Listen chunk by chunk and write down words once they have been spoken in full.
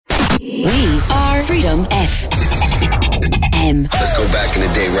We are Freedom FM. Let's go back in the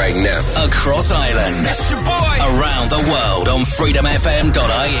day right now. Across Ireland. It's your boy. Around the world on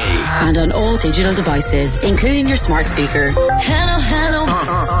freedomfm.ie. And on all digital devices, including your smart speaker. Hello.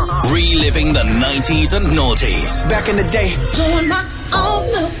 Reliving the 90s and noughties. Back in the day. Doing my own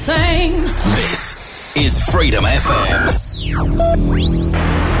little thing. This is Freedom FM.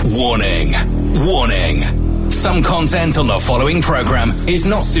 Warning. Some content on the following program is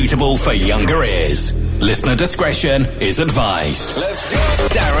not suitable for younger ears. Listener discretion is advised. Let's go.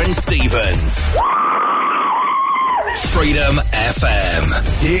 Darren Stevens. Freedom FM.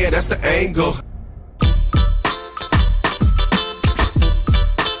 Yeah, that's the angle.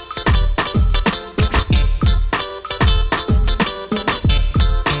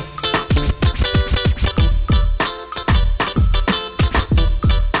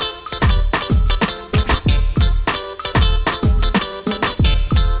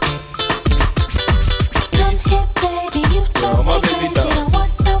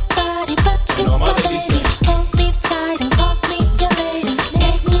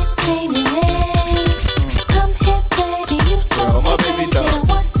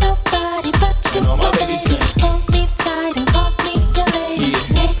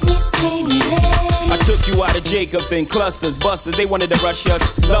 In clusters, busters, they wanted to rush us.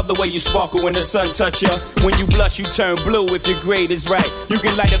 Love the way you sparkle when the sun touch ya. When you blush, you turn blue if your grade is right. You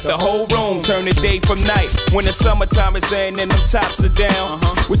can light up the whole room, turn the day from night. When the summertime is in and them tops are down.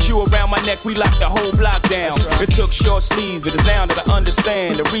 With you around my neck, we lock the whole block down. It took short sleeves, but it's down that I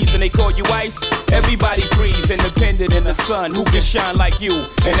understand. The reason they call you ice, everybody freeze. Independent in the sun, who can shine like you?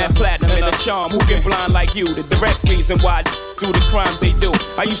 And that platinum and the charm, who can blind like you? The direct reason why do the crimes they do.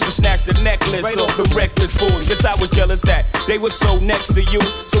 I used to snatch the necklace off the reckless fools. Guess I was jealous that they were so next to you.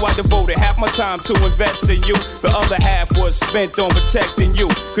 So I devoted half my time to invest in you. The other half was spent on protecting you.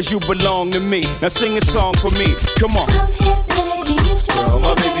 Cause you belong to me. Now sing a song for me. Come on. Come here, baby, you drive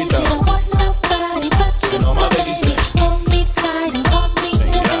me crazy. Don't want nobody but you, my baby. Hold me tight and hold me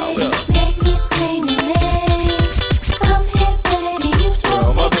tight. Make me scream your name. Come here, baby, you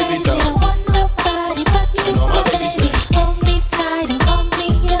drive me crazy. Don't want nobody but you, my baby. Hold me tight and hold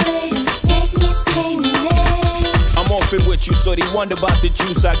me your lady. Make me scream your name. I'm off it with you, so they wonder about the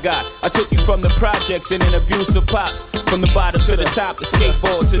juice I got. I took you from the projects and an abusive pops. From the bottom to the top, the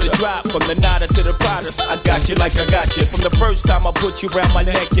skateboard to the drop. From the nada to the Pradas, I got you like I got you. From the first time I put you around my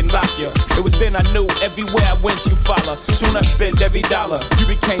neck and lock you. It was then I knew everywhere I went you follow. Soon I spent every dollar, you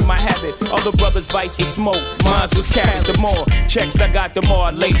became my habit. Other brothers' vice was smoke, mine was cash. The more checks I got, the more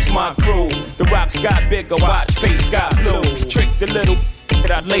I lace my crew. The rocks got bigger, watch face got blue. Trick the little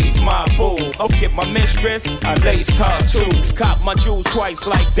I lace my boo. Oh, get my mistress, I laced her too. Cop my jewels twice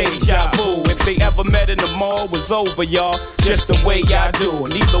like deja vu. If they ever met in the mall, was over, y'all. Just the way I do,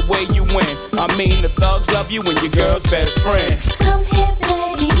 and either way you win. I mean, the thugs love you and your girl's best friend. Come here,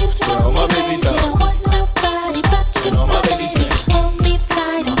 baby, you drive me crazy. Don't want nobody but you, my baby. Hold me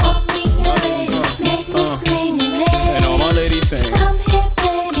tight and hold me your lady. Make me scream your name. And all my ladies sing. Come here,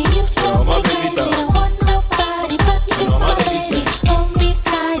 baby, you drive me crazy. Don't want nobody but you, my baby.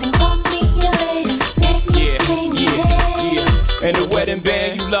 And the wedding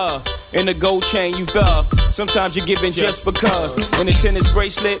band you love, and the gold chain you thug. Sometimes you're giving just because. And the tennis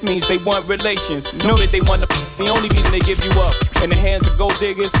bracelet means they want relations. Know that they want the only reason they give you up. In the hands of gold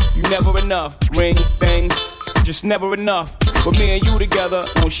diggers, you never enough. Rings, things, just never enough. But me and you together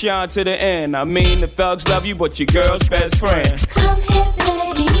won't shine to the end. I mean, the thugs love you, but your girl's best friend. Come here,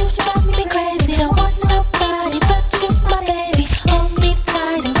 baby, you drive me crazy. Don't want nobody but you, my baby. Hold me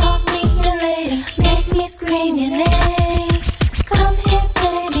tight and hold me your lady. Make me scream your name. Come here,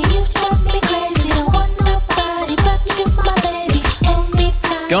 baby, you drive me crazy. Don't want nobody but you, my baby. Hold me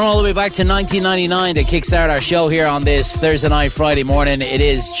tight. Going all the way back to 1999 to kickstart our show here on this Thursday night, Friday morning. It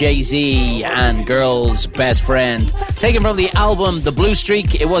is Jay-Z and Girl's Best Friend. Taken from the album The Blue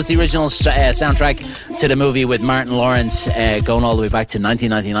Streak. It was the original soundtrack to the movie with Martin Lawrence, going all the way back to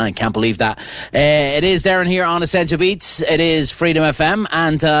 1999. Can't believe that. It is Darren here on Essential Beats. It is Freedom FM,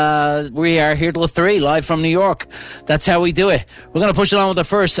 and we are here till 3, live from New York. That's how we do it. We're going to push along with the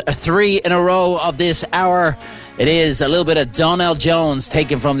first 3 in a row of this hour. It is a little bit of Donnell Jones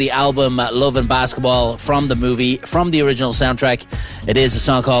taken from the album Love and Basketball, from the movie, from the original soundtrack. It is a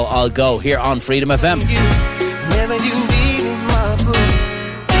song called I'll Go here on Freedom FM. Never you needed my boo.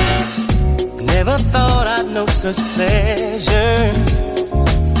 Never thought I'd know such pleasure.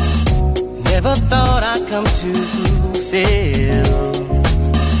 Never thought I'd come to feel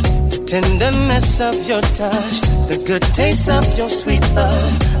the tenderness of your touch, the good taste of your sweet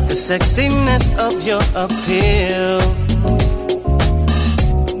love, the sexiness of your appeal.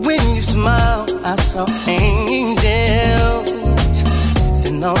 When you saw angels,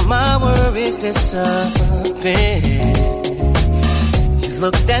 then all my worries disappeared. You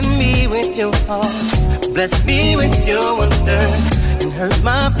looked at me with your heart, blessed me with your wonder, and heard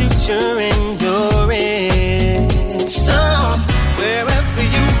my future in your end. So wherever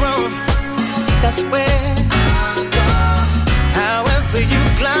you roam, that's where. However you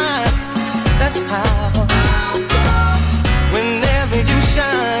glide, that's how. Whenever you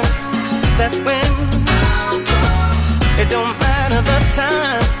shine, that's when. It don't matter the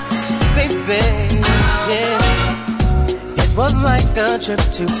time, baby, yeah. It was like a trip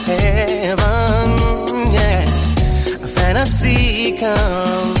to heaven, yeah. A fantasy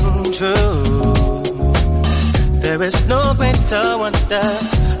come true. There is no greater wonder,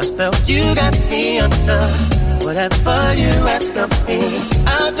 a spell you got me under. Whatever you ask of me,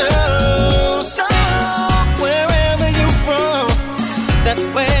 I'll do. So wherever you're from, that's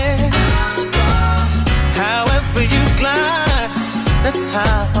where. However you glide, that's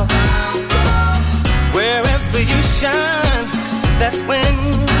how. Wherever you shine, that's when.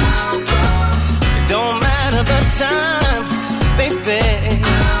 It don't matter the time, baby.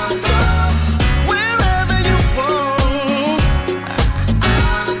 Wherever you want,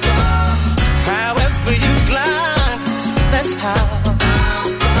 however you glide, that's how.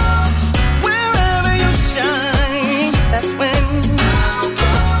 Wherever you shine, that's when.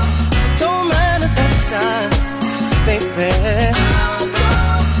 It don't matter the time, baby.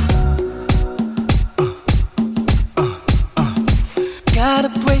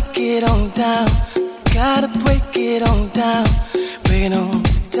 Gotta break it on down. Gotta break it on down. Break it on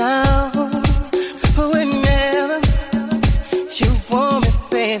down. Whenever you want me,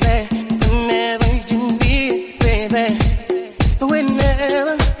 baby. Whenever you need it, baby.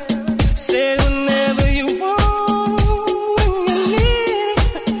 Whenever, say whenever you want, when you need it.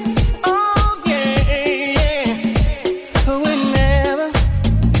 Oh yeah, yeah. Whenever,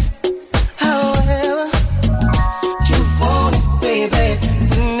 however you want it, baby.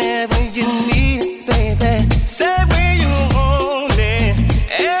 Whenever you need it, baby. Say where you want it,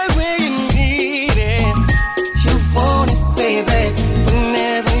 and where you need it. You want it, baby.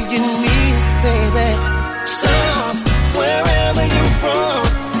 Whenever you need it, baby. So wherever you're from,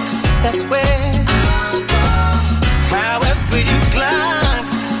 that's where. However you glide,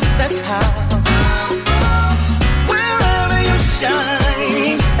 that's how. Wherever you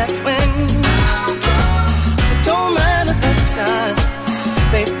shine, that's when. It don't matter the time,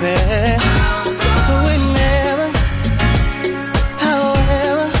 baby. Whenever,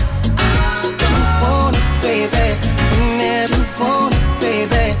 however you want it, baby. Whenever you want it,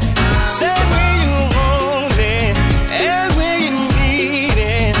 baby. Say where you want it, and where you need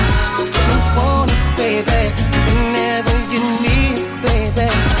it. You want it, baby. Whenever you need it, baby.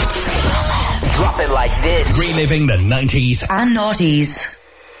 Drop it like this. Reliving the 90s And noughties.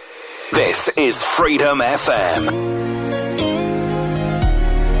 This is Freedom FM.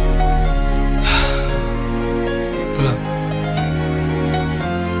 Look,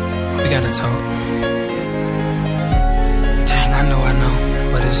 we gotta talk. Dang, I know,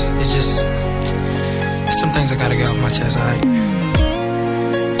 but it's just some things I gotta get off my chest, alright?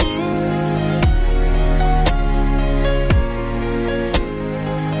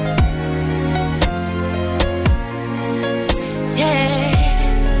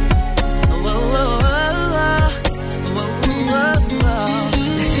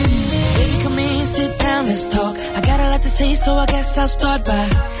 Let's talk. I got a lot to say, so I guess I'll start by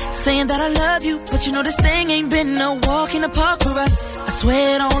saying that I love you, but you know this thing ain't been no walk in the park for us. I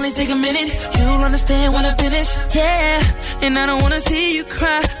swear it'll only take a minute. You'll understand when I finish. Yeah, and I don't wanna see you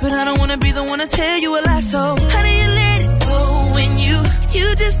cry, but I don't wanna be the one to tell you a lie. So how do you let it go when you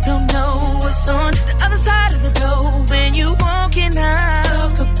just don't know what's on the other side of the door when you walking out?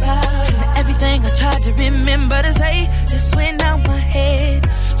 Talk about everything I tried to remember to say just went out my head.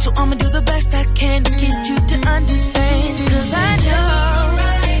 So I'ma do the best I can to get you to understand. Cause I know,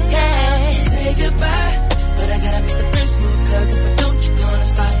 yeah, say goodbye, but I gotta make the first move. Cause if I don't, you're gonna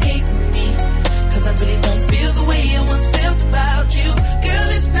start hating me. Cause I really don't feel the way I once felt about you. Girl,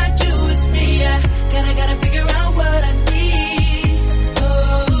 it's not you, it's me. I gotta figure out what I need.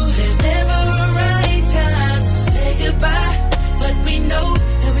 Oh, there's never a right time to say goodbye, but we know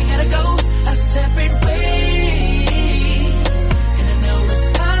that we gotta go our separate ways.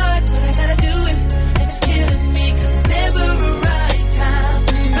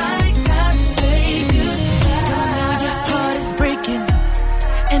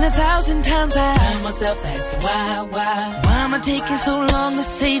 And 1,000 times I myself asking why? Why am I taking so long to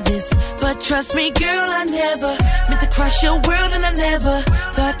say this? But trust me, girl, I never meant to crush your world, and I never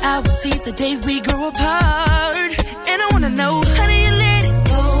thought I would see the day we grow apart. And I wanna know, how do you let it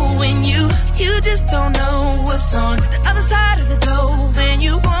go when you just don't know what's on the other side of the door when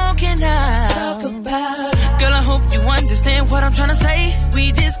you walking out? Talk about, girl, I hope you understand what I'm trying to say.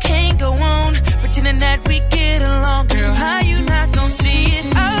 We just can't go on pretending that we get along. Girl, how you not gonna see it?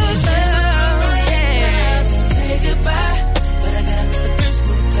 Oh, yeah. Say goodbye, but I gotta make the first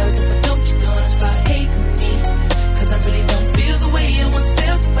move, cause if I don't, you're gonna start hating me. Cause I really don't feel the way I once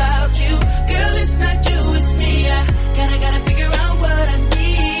felt about you. Girl, it's not you, it's me. I gotta figure out what I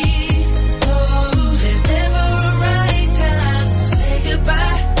need. Oh, there's never a right time to say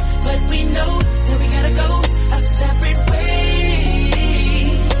goodbye, but we know that we gotta go our separate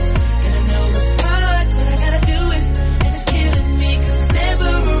ways. And I know it's hard, but I gotta do it, and it's killing me, cause it's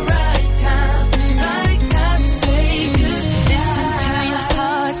never a right time to say goodbye. Listen to your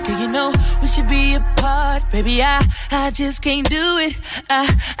heart, girl, you know we should be apart. Baby, I just can't do it.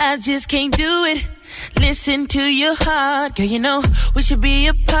 I just can't do it. Listen to your heart, girl, you know we should be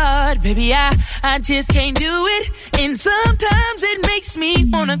apart. Baby, I just can't do it. And sometimes it makes me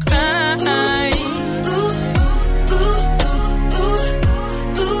wanna cry. Ooh, ooh, ooh,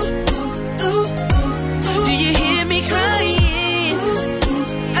 ooh, ooh, ooh. Do you hear me crying?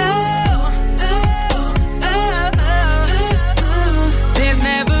 Oh, oh, oh, oh. There's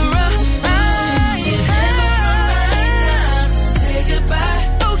never a right time to say goodbye.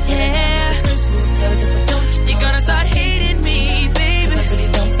 Oh yeah. You're gonna start hating me, baby. Cause I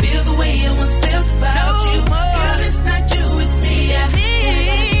really don't feel the way I once felt about you. Girl, it's not you, it's me. I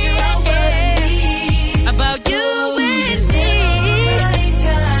figure out what I need about you and me. Right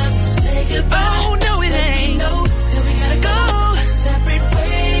time to say goodbye. Oh no, it ain't. We know that we gotta go separate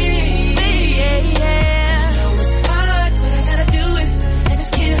ways. Yeah. I know it's hard, but I gotta do it, and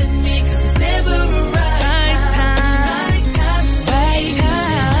it's killing me, cause it's never a right time. Right time to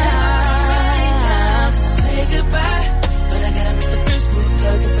say goodbye, but I gotta make the first move,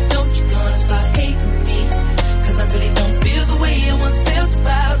 cause if I don't, you're gonna start hating me. Cause I really don't feel the way I once felt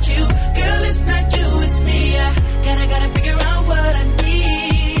about you. Girl, it's not you, it's me. I gotta figure out what I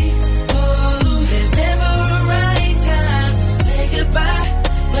need. Oh, there's never a right time to say goodbye,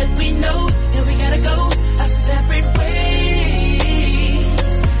 but we know that we gotta go our separate ways.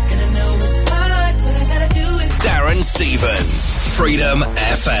 And I know it's hard, but I gotta do it. Darren Stevens, Freedom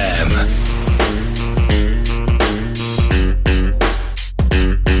FM.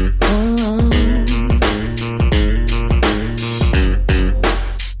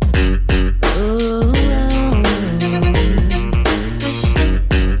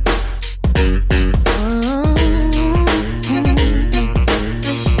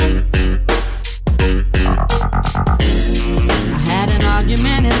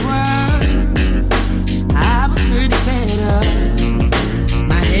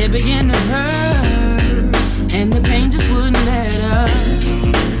 Began to hurt.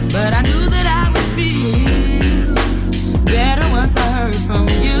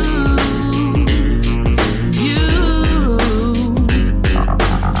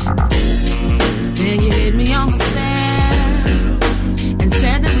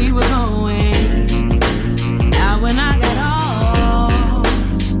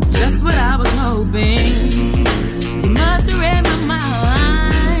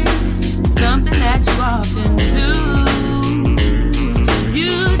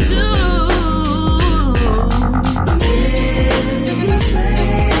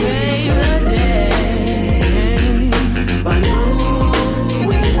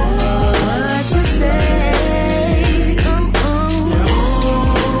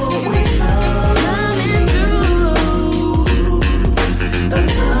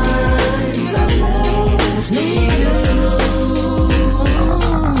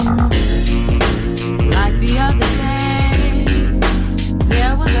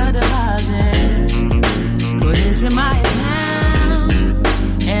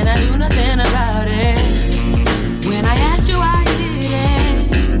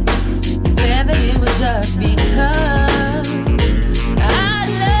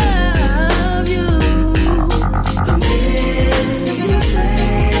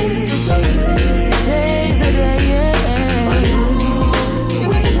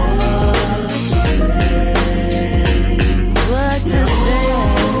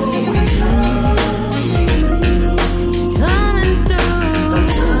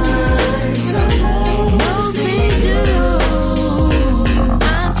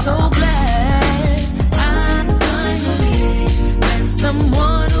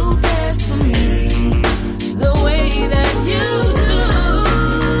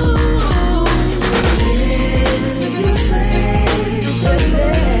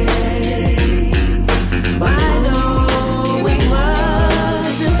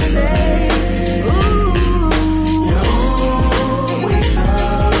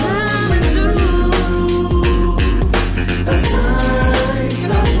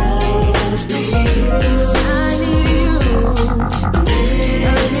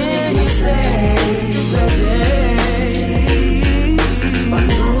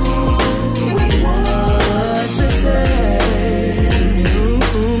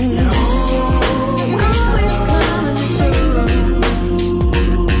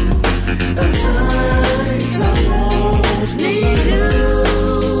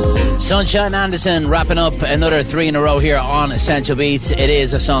 Sunshine Anderson wrapping up another 3 in a row here on Essential Beats. It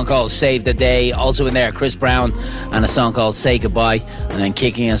is a song called Save the Day. Also in there, Chris Brown and a song called Say Goodbye. And then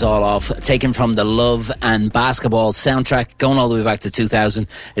kicking us all off, taken from the Love and Basketball soundtrack, going all the way back to 2000.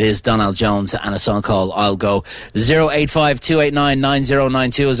 It is Donald Jones and a song called I'll Go.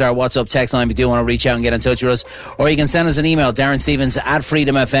 085-289-9092 is our WhatsApp text line if you do want to reach out and get in touch with us. Or you can send us an email,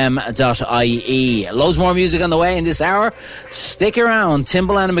 darrenstevens@freedomfm.ie. Loads more music on the way in this hour. Stick around.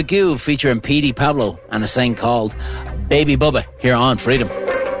 Timbaland and Magoo featuring P.D. Pablo and a song called Baby Bubba here on Freedom.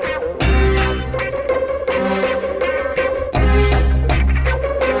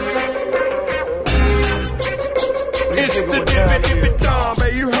 It's the dippy dawn,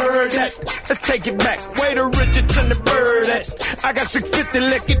 baby, you heard that? Let's take it back. Way to Richard and the bird at. I got 650,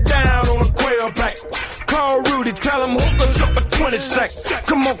 lick it down on a quail pack. Call Rudy, tell him hook us up for 20 seconds.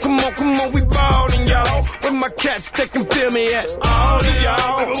 Come on, we ballin', y'all. Where my cats, they can feel me at. All of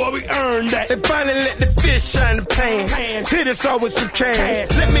y'all, baby, what we earned that. They finally let the fish shine the pan. Hit us all with some cash.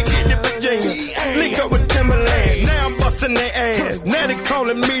 Let me get the Virginia. Link up with Timberland. Now I'm bustin' their ass. Now they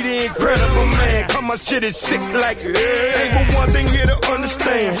calling me the incredible man. Cause my shit is sick like it. Ain't but one thing here to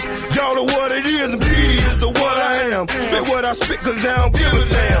understand. Y'all are what it is, and beauty is the what I am. Spit what I spit cause I don't give a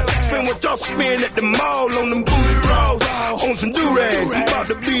damn. Spend what y'all spend at the mall on them booty rolls. On some do-rags, I'm about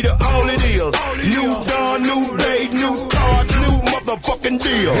to be the all it is. New dawn, new day, new cards, new motherfucking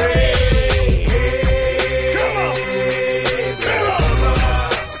deal. Hey, come on.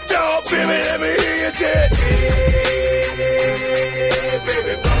 Y'all feel me, let me hear you say.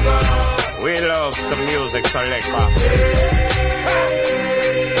 We love the music selector.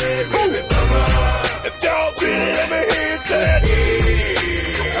 Y'all feel me, let me hear you say.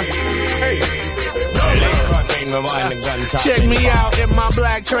 Check me out in my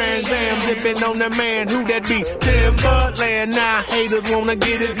black Trans Am, zipping on the man, who that be? Timberland. Now haters wanna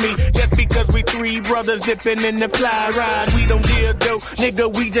get at me, just because we 3 brothers zipping in the fly ride. We don't deal dope, nigga,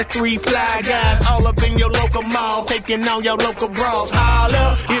 we just 3 fly guys, all up in your local mall, taking on your local brawls.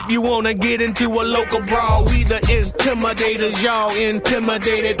 Holla, if you wanna get into a local brawl. We the intimidators, y'all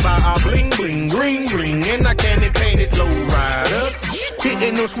intimidated by our bling bling, green green, and I candy painted low rider.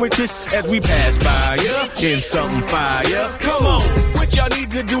 Hitting those switches as we pass by ya, in something fire. Come on, what y'all need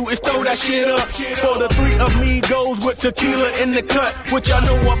to do is throw that shit up. For the 3 amigos with tequila in the cut. What y'all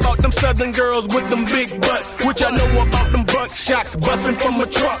know about them southern girls with them big butts? What y'all know about them buckshots busting from a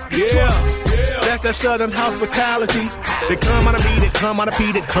truck? Yeah, that's that southern hospitality. They come out of me, they come out of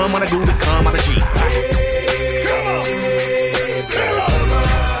P, they come out of Goo, they come out of G. Come on,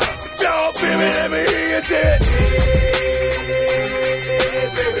 y'all feel me, let me hear you say.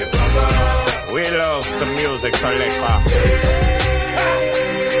 We love the music selector.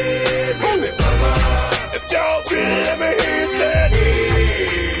 If y'all feel it, let me hear you say.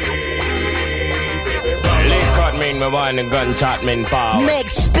 Cut mean me wine and gun chat mean power. Meg,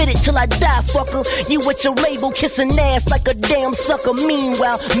 spit it till I die, fucker. You with your label kissing ass like a damn sucker.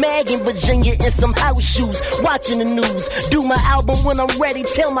 Meanwhile, Mag in Virginia in some house shoes, watching the news. Do my album when I'm ready,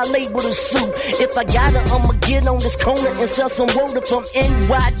 tell my label to sue. If I got it, I'ma get on this corner and sell some water from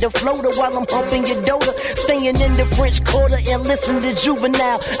NY to Florida while I'm humping your daughter. Staying in the French Quarter and listen to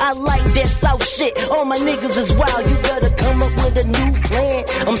Juvenile. I like that South shit, all my niggas is wild. You better come up with a new plan.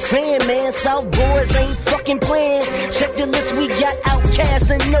 I'm saying, man, South boys ain't fucking playing. Check the list, we got Outkast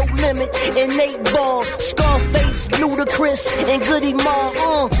and No Limit, and Nate Ball, Scarface, Ludacris, and Goody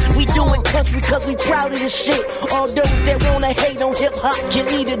Mob. We doing country cause we proud of this shit. All those that wanna hate on hip-hop can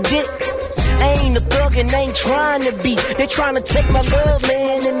eat a dick. I ain't a thug and ain't trying to be. They trying to take my love,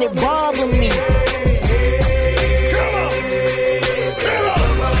 man, and it bother me. Come on.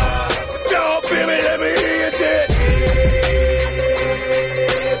 Y'all feel me, let me hear you say.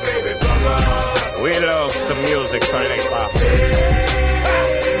 We love the music selector.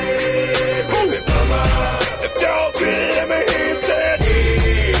 If y'all feel it, let me hear you say.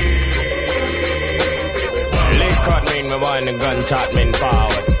 Lick cut mean me wine and gun chat mean power.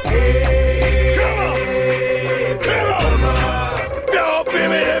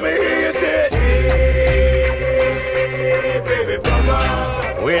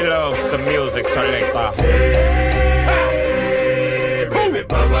 We love the music selector. Hey, baby,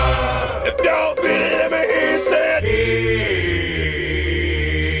 Baba. If y'all feel it, let me hear you say.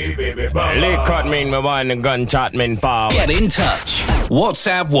 Hey, baby, Baba. Lick cut mean me wine and gun chat mean power. Get in touch.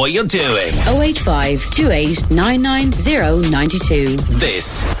 WhatsApp what you're doing. 085 28 990 92.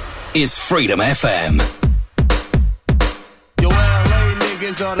 This is Freedom FM. Yo, LA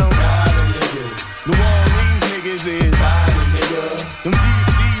niggas are them riding niggas. New Orleans niggas is riding niggas. Them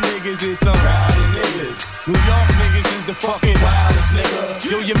DC niggas is some riding niggas. New York niggas is the fucking wildest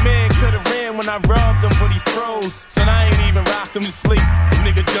nigga. Yo, your man could I rubbed him, but he froze. So I ain't even rock him to sleep.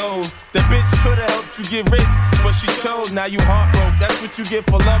 Nigga dove. The bitch coulda helped you get rich, but she chose. Now you heartbroke. That's what you get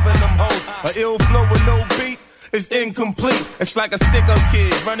for loving them hoes. A ill flow with no beat is incomplete. It's like a stick-up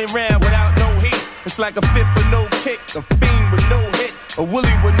kid running around without no heat. It's like a fit with no kick, a fiend with no hit, a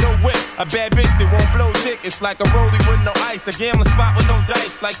willy with no whip, a bad bitch that won't blow dick. It's like a rollie with no ice, a gambling spot with no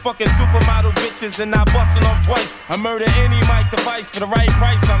dice. Like fucking supermodel bitches and not busting off twice. I murder any mic device for the right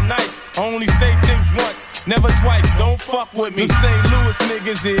price. I'm nice. I only say things once, never twice. Don't fuck with me. Them St. Louis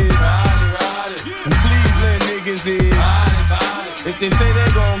niggas is ride it. Them Cleveland niggas is ride it. If they say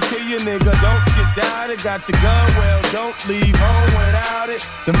they gon' kill you, nigga, don't get doubted. Got your gun, well, don't leave home without it.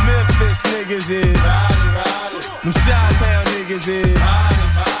 The Memphis niggas is ride it. Them Chi-Town niggas is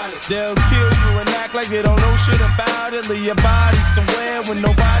ride it. They'll kill you and act like they don't know shit about it. Leave your body somewhere when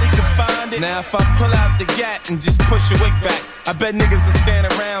nobody can find it. Now if I pull out the gat and just push your wig back, I bet niggas will stand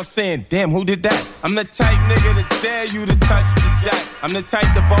around saying, damn, who did that? I'm the type nigga to dare you to touch the jack. I'm the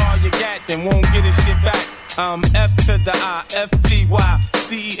type to borrow your gat then won't get his shit back. I'm F to the I, F-T-Y,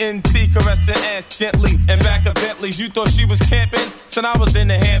 C-E-N-T, caressing ass gently. And back of Bentleys, you thought she was camping? Son, I was in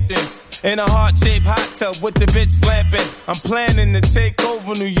the Hamptons. In a heart-shaped hot tub with the bitch slapping. I'm planning to take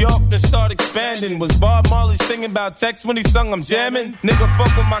over New York to start expanding. Was Bob Marley singing about text when he sung I'm jamming? Nigga,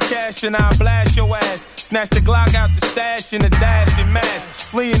 fuck with my cash and I'll blast your ass. Snatch the Glock out the stash in a dash and mash.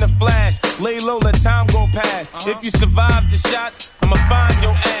 Flee in the flash, lay low, let time go past. If you survive the shots, I'ma find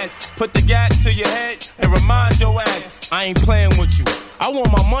your ass. Put the gat to your head and remind your ass I ain't playing with you. I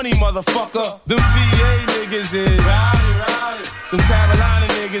want my money, motherfucker. Them VA niggas is rowdy. Them Carolina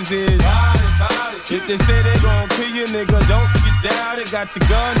niggas is rowdy. If they say they gon' kill you, nigga, don't get doubted. Got your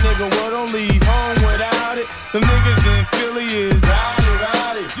gun, nigga, well, don't leave home without it. Them niggas in Philly is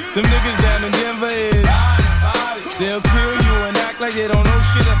rowdy. Them niggas down in Denver is rowdy. They'll kill you and act like they don't know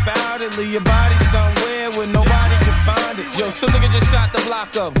shit about it. Leave your body somewhere where nobody can find it. Yo, some nigga just shot the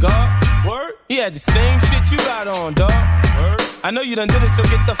block up, God. Word? He had the same shit you got on, dog. Word? I know you done did it, so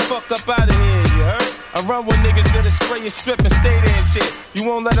get the fuck up out of here, you heard? I run with niggas that'll spray your strip and stay there and shit. You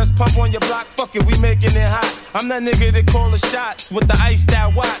won't let us pump on your block, fuck it, we making it hot. I'm that nigga that call the shots with the iced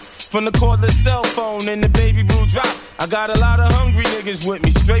out watch. From the cordless cell phone and the baby blue drop. I got a lot of hungry niggas with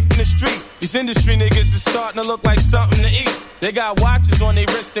me, straight from the street. These industry niggas is starting to look like something to eat. They got watches on their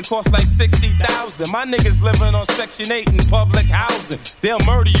wrist that cost like 60,000. My niggas living on Section 8 in public housing. They'll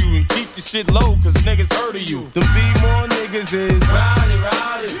murder you and keep the shit low, cause niggas heard of you. Them B-more niggas is rowdy.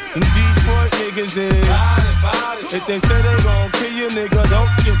 Them Detroit niggas is rowdy. If they say they gon' kill you, nigga,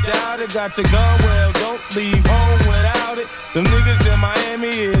 don't get doubted. Got your gun, well, don't leave home without it. Them niggas in Miami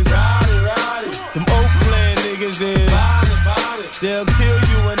is rowdy. Them Oakland niggas is rowdy. They'll kill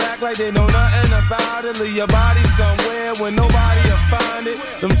you and act like they know nothing about it. Leave your body somewhere where nobody'll find it.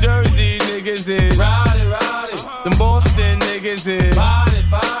 Them Jersey niggas is rowdy. Them Boston niggas is rowdy.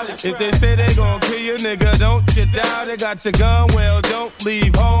 If they say they gon' kill you, nigga, don't get doubted. Got your gun, well, don't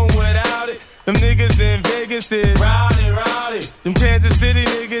leave home without it. Them niggas in Vegas is rowdy. Them Kansas City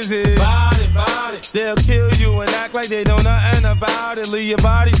niggas is rowdy. They'll kill you and act like they know nothing about it. Leave your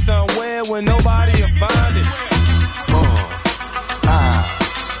body somewhere where nobody'll find it.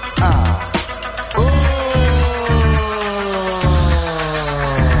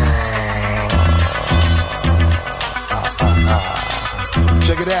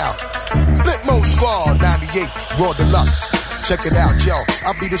 Check it out. Flip Mode Squad 98 Raw Deluxe. Check it out, yo.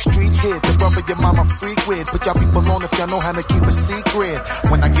 I'll be the street hit, the brother your mama freak with. Put y'all people on if y'all know how to keep a secret.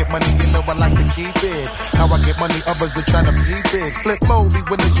 When I get money, you know I like to keep it. How I get money, others are trying to peep it. Flip Mode, be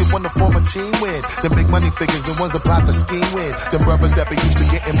winners you wanna form a team with. The big money figures, the ones that plot the scheme with. The brothers that be used to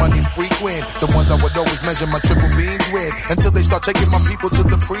getting money frequent. The ones I would always measure my triple beams with. Until they start taking my people to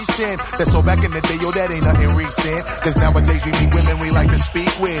the precinct. That's all back in the day, yo, that ain't nothing recent. Cause nowadays we need women we like to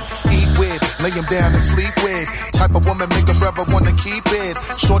speak with, eat with, lay them down and sleep with. Type of woman make a brother wanna keep it.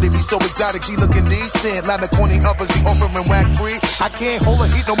 Shorty be so exotic, she looking decent. Lot of corny others be offering whack free. I can't hold her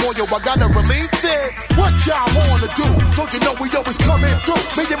heat no more, yo, I gotta release it. What y'all wanna do? Don't you know we always coming through?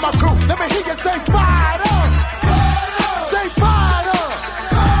 Me and my crew, let me hear you say fired up. Say fired up.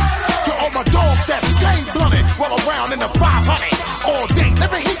 To all my dogs that stay blunted, roll around in the 500 all day.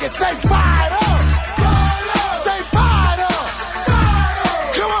 Let me hear you say fired up. Say fired up.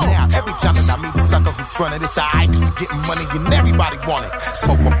 Come on. Now, every time that I meet a sucker who's frontin', it's alright, getting money and everybody want it.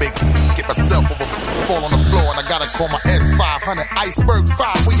 Smoke my big, get myself over, fall on the floor, and I gotta call my S500 Iceberg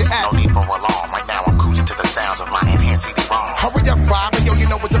 5. Where you at? No need for alarm. Right now I'm cruising to the sounds of my enhanced CD-ROM. Hurry up, 5, and yo, you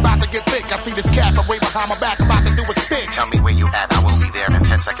know it's about to get thick. I see this cat away behind my back, about to do a stick. Tell me where you at, I will be there in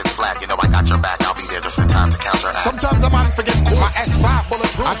 10 seconds flat. You know I got your back, I'll be there just in time to counteract. Sometimes I might forget my S5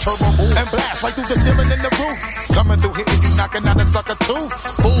 bulletproof. I turbo and blast while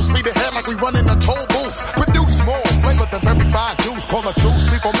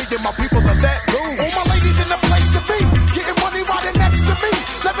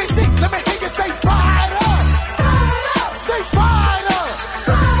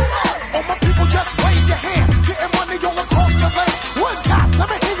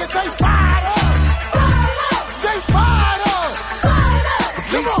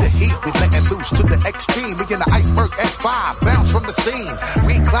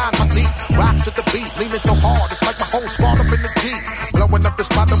recline my seat, rock to the beat, leaning so hard, it's like my whole squad up in the Jeep. Blowing up the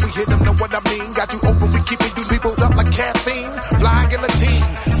spot that we hit them, know what I mean? Got you open, we keeping you people up like caffeine. Flying guillotine,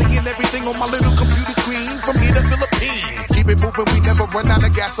 seeing everything on my little computer screen from here to Philippines. Keep it moving, we never run out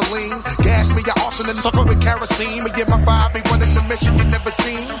of gasoline. Gas me, your arson and sucker with kerosene. Me and my 5 be running the mission you never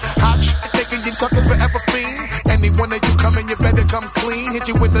seen. Hot shit, taking you suckers forever fiend. Any one of you coming, you better come clean.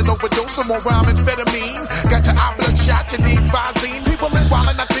 Hit you with an overdose, some more rhyme amphetamine. Got your eye bloodshot, you need Visine. People is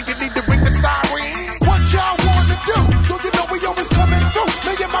wildin', I think you need to ring the siren. What y'all wanna do? Don't you know we always coming through?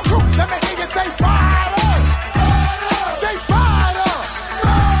 Me and my crew, let me hear you say fired up. Say fired up.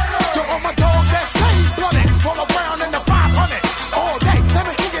 To all my dogs that stay blooded, roll around in the 500 all day. Let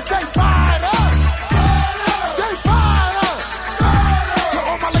me hear you say fired up. Say fired up. To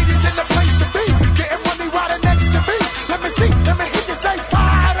all my ladies in the place to be, getting money riding next to me. Let me see, let me hear you say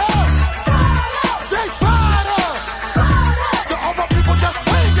fired up. Say fired up. To all my people, just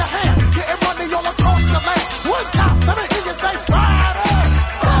wave your hand, getting money all across the land. One time, let me hear you say fired up.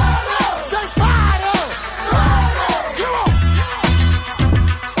 Say fired up. Come on.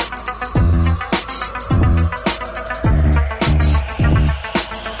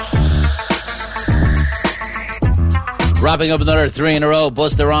 Wrapping up another 3 in a row.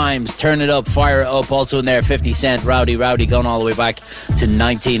 Busta Rhymes, Turn It Up, Fire It Up. Also in there, 50 Cent, Rowdy, going all the way back to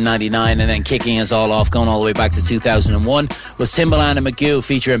 1999. And then kicking us all off, going all the way back to 2001, was Timbaland and Magoo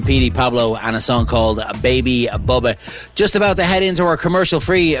featuring Petey Pablo and a song called Baby Bubba. Just about to head into our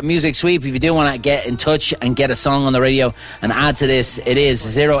commercial-free music sweep. If you do want to get in touch and get a song on the radio and add to this, it is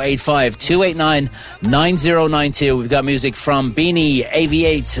 085-289-9092. We've got music from Beanie,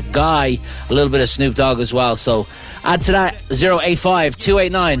 AV8, Guy, a little bit of Snoop Dogg as well. So add to that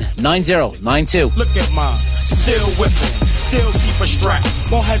 085-289-9092. Look at mine, still whipping, still keep a strap.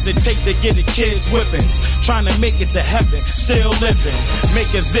 Won't hesitate to get the kids whippings. Trying to make it to heaven, still living.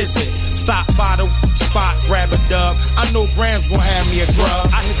 Make a visit, stop by the spot, grab a dub. I know Graham's gonna have me a grub.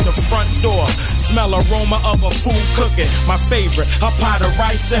 I hit the front door, smell aroma of a food cooking. My favorite, her pot of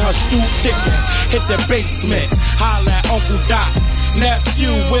rice and her stewed chicken. Hit the basement, holla at Uncle Doc. Nephew,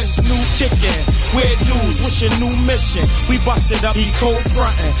 what's new kicking? Weird news, what's your new mission? We busted up, he cold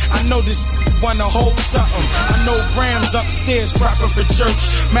frontin'. I know this wanna hold something. I know Graham's upstairs, proper for church.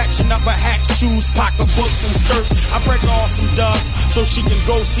 Matching up her hats, shoes, pocketbooks, and skirts. I break her off some dubs so she can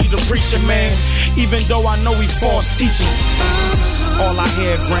go see the preacher man. Even though I know he false teaching. All I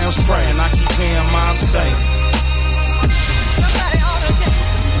hear Graham's praying, I keep hearing mom say. Somebody ought to just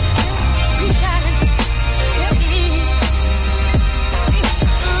reach out and help me.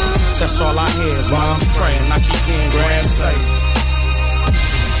 That's all I hear is mom's praying. I keep hearing Graham say.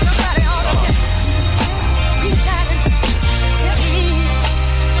 Somebody ought to just reach out and help me.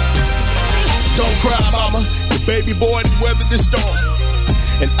 Don't cry, mama. Your baby boy done weathered the storm.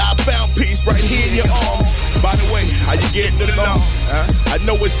 And I found peace right here in your arms. By the way, how you getting along? I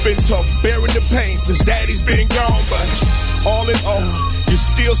know it's been tough bearing the pain since daddy's been gone, but all in all, you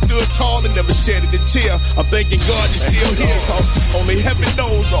still stood tall and never shedded a tear. I'm thanking God you're still here, cause only heaven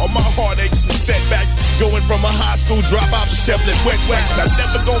knows all my heartaches and setbacks. Going from a high school dropout to shoveling wet wax, and I'm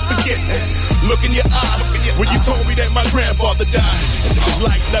never gonna forget that look in your eyes when you told me that my grandfather died, and it was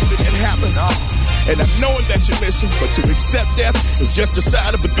like nothing had happened. And I'm knowing that you're missing, but to accept death is just the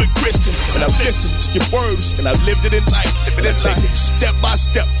sign of a good Christian. And I've listened to your words, and I've lived it in life. And I take it step by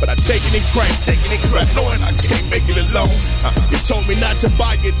step, but I take it in Christ. Cause knowing I can't make it alone. You told me not to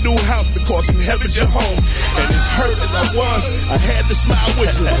buy your new house because in heaven's your home. And as hurt as I was, I had to smile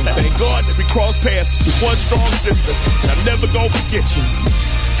with you. And thank God that we crossed paths, cause you're one strong sister, and I'm never gonna forget you.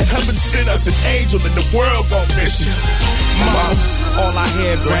 Heaven sent us an angel, and the world gon' miss you. Mom, all I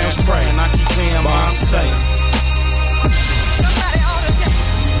hear Graham's praying. I keep hearing mom say. Somebody ought to just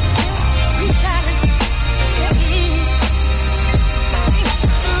reach out and help me.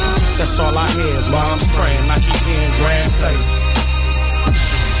 That's all I hear is mom's praying. I keep hearing Graham say.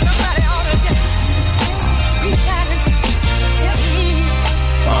 Somebody ought to just reach out and help me.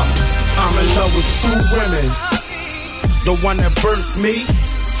 I'm in love with two women. The one that birthed me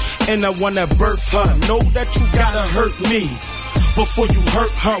and the one that birthed her. Know that you gotta hurt me before you hurt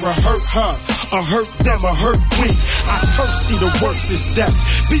her or hurt her or hurt them or hurt me. I curse thee, the worst is death.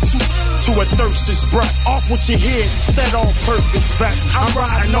 Beat you to a thirst's breath. Off with your head, that all-purpose vest. I'm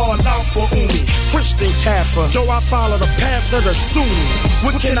riding all out for Umi, Christian Kaffir. Though I follow the path of the Sunni.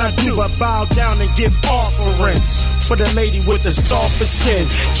 What can I do but bow down and give offerings? for the lady with the softest skin.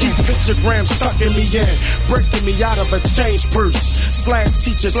 Keep pictograms tucking me in, breaking me out of a change purse. Slash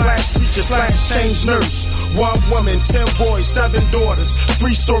teacher, slash preacher, slash change nurse. 1 woman, 10 boys, 7 daughters.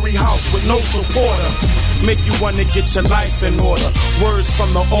 3-story house with no supporter. Make you wanna get your life in order. Words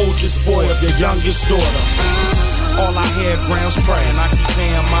from the oldest boy of your youngest daughter. All I hear grounds praying, I keep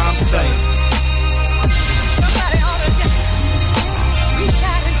hearing mom say. Somebody ought to just reach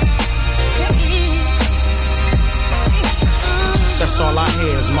out and help me. That's all I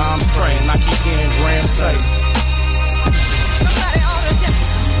hear is mom's praying, I keep hearing Graham say. Somebody ought to just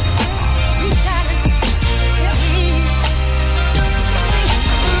reach out and help me.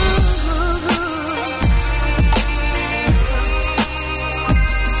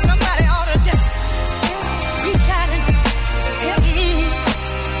 Somebody ought to just reach out and help me.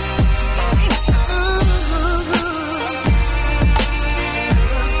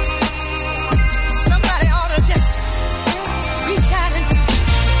 Somebody ought to just reach out and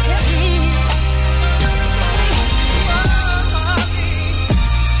help me.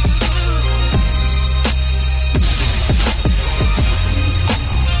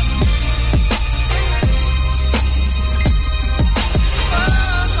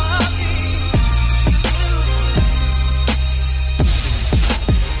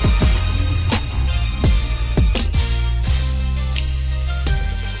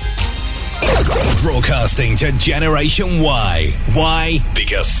 Broadcasting to Generation Y. Why?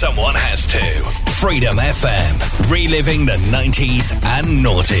 Because someone has to. Freedom FM, reliving the 90s and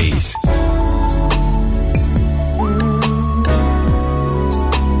noughties.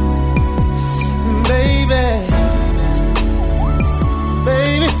 Baby,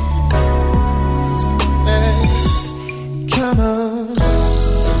 come on.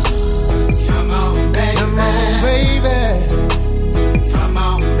 Come on, baby. Come on, baby. Come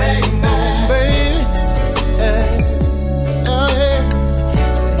on, baby.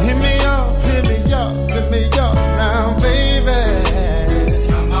 Hit me up now, baby.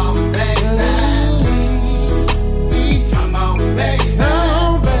 Come on, baby. Come on, baby. Come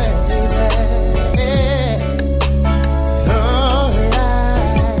on, baby.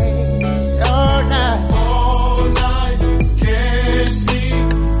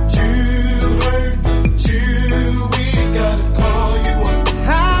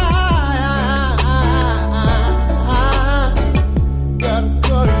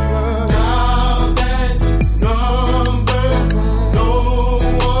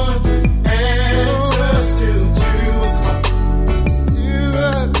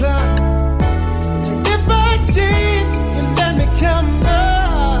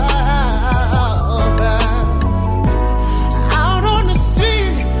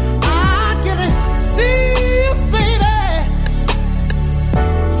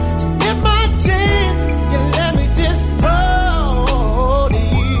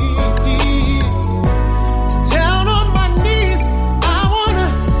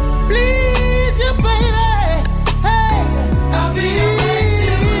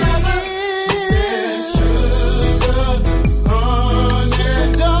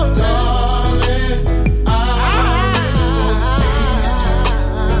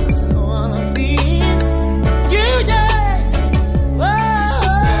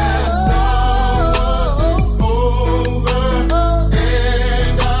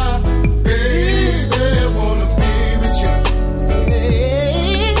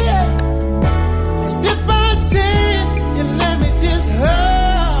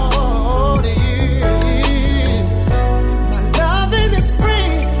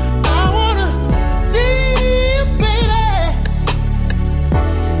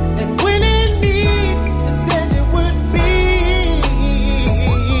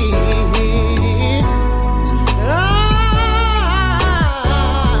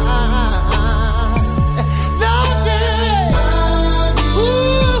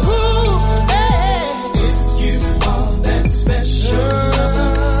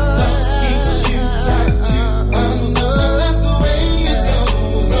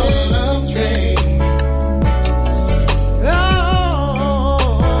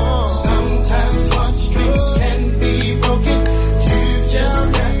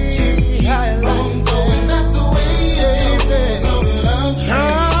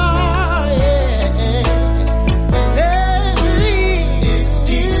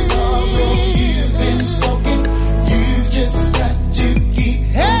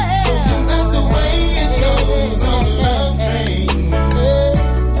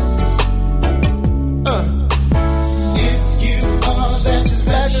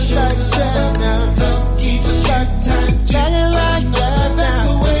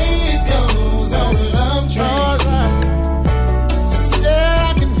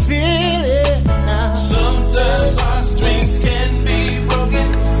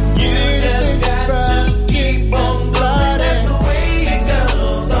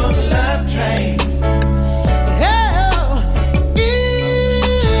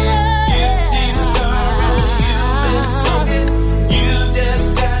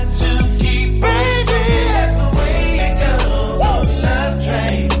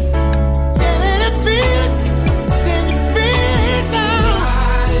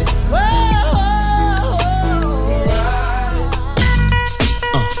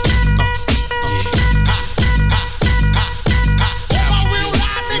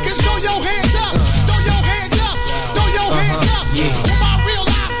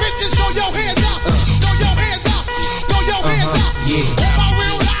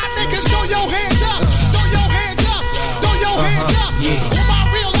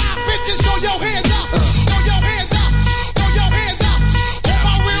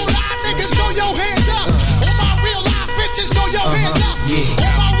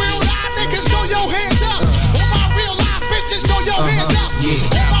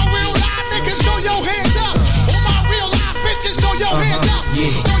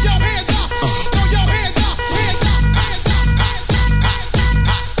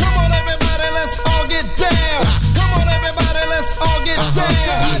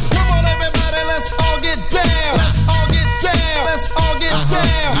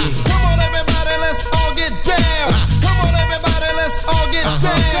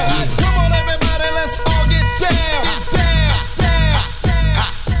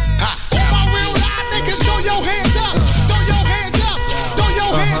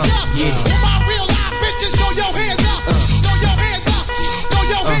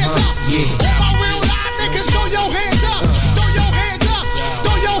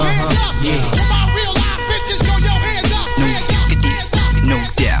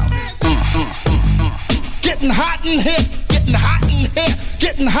 in here, getting hot in here,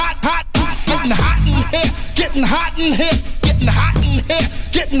 getting hot, hot, getting hot in here, getting hot in here, getting hot in here,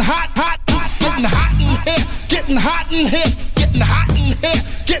 getting hot, hot, getting hot in here, getting hot in here, getting hot in here,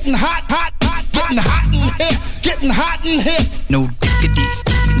 getting hot, hot, getting hot in here, getting hot in here. No diggity,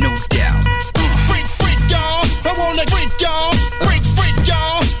 no doubt. Freak, freak, y'all. I wanna freak, y'all. Freak, freak,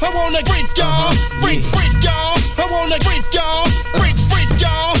 y'all. I wanna freak, y'all. Freak, freak, y'all. I wanna freak, y'all. Freak, freak,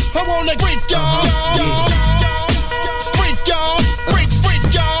 y'all. I wanna freak, y'all. Freak, y'all. Freak, freak,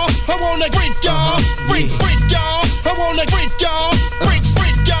 y'all. I wanna freak, y'all. Freak, freak, y'all. I wanna freak, y'all. Freak,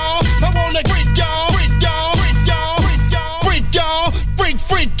 freak, y'all. I wanna freak, y'all. Freak, y'all. Freak, y'all. Freak,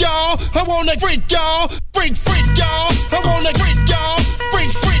 freak, y'all. I wanna freak, y'all. Freak, freak, y'all. I wanna freak, y'all.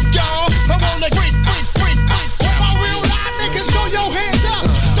 Freak, freak, y'all. I wanna freak, freak, freak. All my real life niggas, throw your hands up.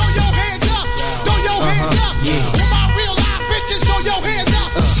 Throw your hands up. Throw your hands up. All my real life bitches, throw your hands up.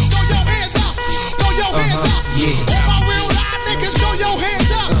 Throw your hands up. Throw your hands up. All my real life niggas, throw your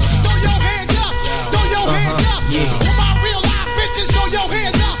hands up. Throw your hands up. Throw your hands up. All my real life bitches, throw your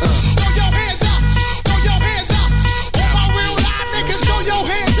hands up. Throw your hands up. Throw your hands up. All my real life niggas, throw your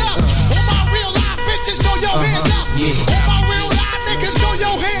hands up. All my real life bitches, throw your hands up. All my real life niggas, throw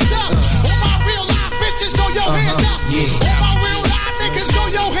your hands up. All my real life bitches, throw your hands up. All my real life niggas, throw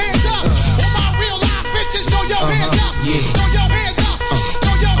your hands up. All my real life bitches, throw your hands up. Throw your hands up.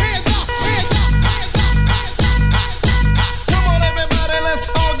 Throw your hands up. Hands up. Hands up. Hands up. Come on, everybody, let's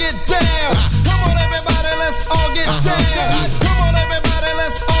all get down. Come on, everybody, let's all get down. Come on, everybody,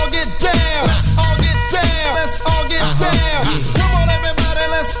 let's all get down. Let's all get down. Let's all get down. Come on, everybody,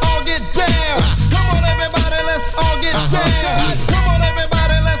 let's all get down. Come on, everybody, let's all get down. Come on,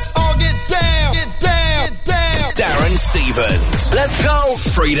 everybody, let's all get down. Get down. Get down. Darren Stevens. Let's go.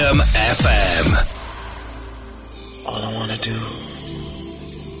 Freedom FM. All I wanna do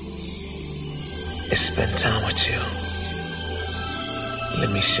is spend time with you. Let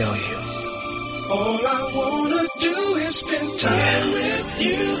me show you. All I wanna do is spend time with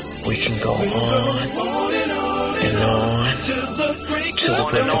you. We can go on and on till the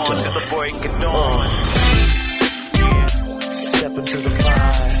break of dawn. Step into the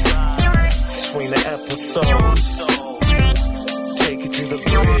vibe, swing the episodes, take you to the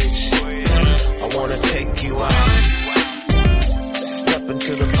bridge. I wanna take you out. Step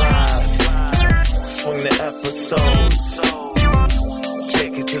into the vibe, swing the episodes,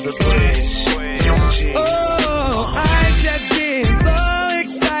 take you to the bridge. Oh, I just get so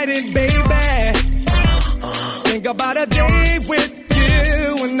excited, baby. Think about a day with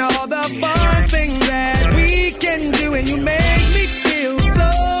you and all the fun things that we can do, and you make me feel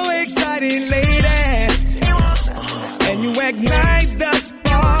so excited, lady. And you ignite the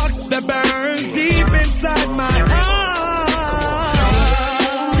sparks that burn deep inside my heart.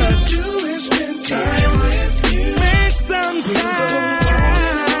 All I do is spend time with you. Spend some time.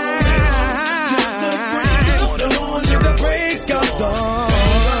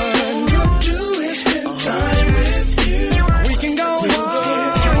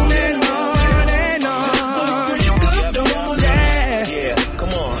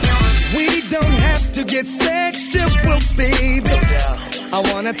 Baby, I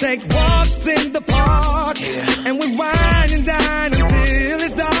wanna take walks in the park, and we wine and dine until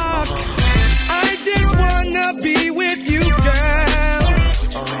it's dark. I just wanna be with you, girl,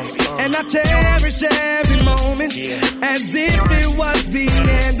 and I cherish every moment as if it was the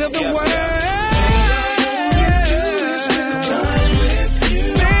end of the world.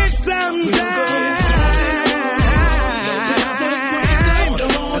 Spend some time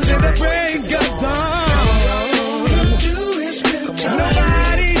until the break of dawn.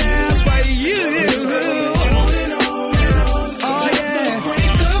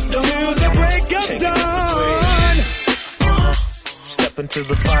 Into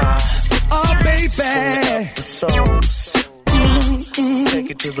the vibe, oh baby, the souls, take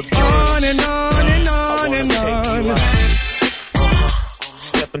it to the bridge. On and on and on and on.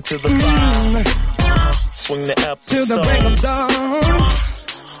 Step into the vibe, swing the episodes till the break of dawn.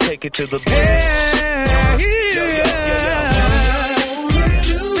 Take it to the bridge.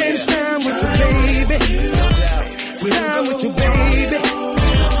 Spend time with you, baby. Time with you, baby.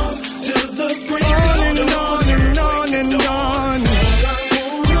 Till the break of dawn. On and on and on and on.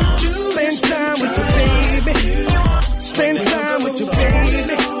 Spend time with you, baby.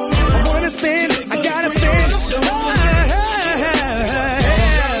 I wanna spend, I gotta spend.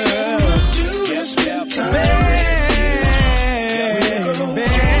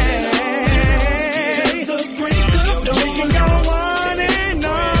 We can go on and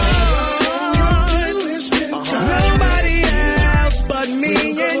on. Nobody else but me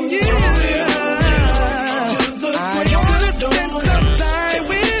and you.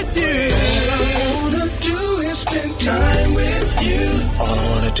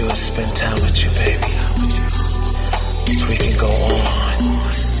 time with you, baby. So we can go on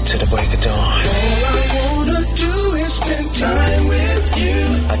to the break of dawn. All I wanna do is spend time with you.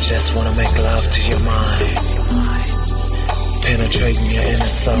 I just wanna make love to your mind, penetrating your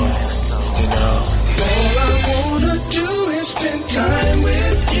inner soul, you know. All I wanna do is spend time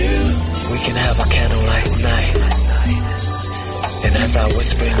with you. We can have a candlelight night, and as I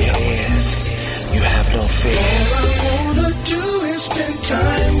whisper in your ears, you have no fears. All I wanna do is spend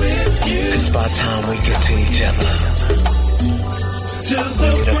time with you. 'Cause by the time we get to each other, till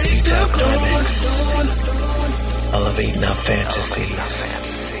the break of dawn, elevating our fantasies.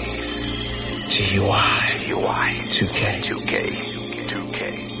 GUI 2K 2K 2K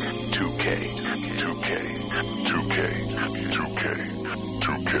 2K 2K 2K 2K 2K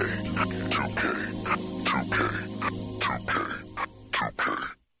 2K 2K 2K.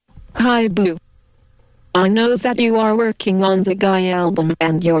 Hi Boo. I know that you are working on the Guy album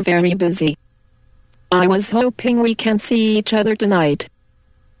and you're very busy. I was hoping we can see each other tonight,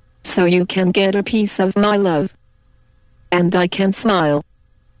 so you can get a piece of my love, and I can smile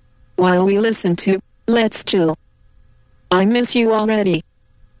while we listen to Let's Chill. I miss you already,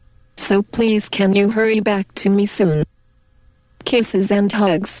 so please can you hurry back to me soon? Kisses and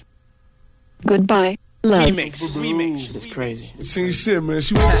hugs. Goodbye, love. Remix. It's crazy. You seen shit, man.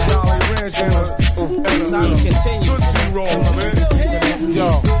 She went to Jolly Ranch and Tootsie Roll, man.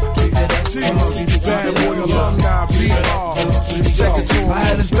 Yo. Bad boy alumni, I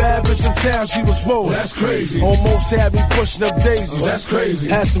had this bad bitch in town, she was rolling. That's crazy. Almost had me pushing up daisies. That's crazy.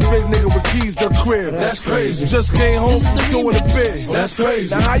 Had some big nigga with keys to the crib. That's crazy. Just came home from doing a bid. That's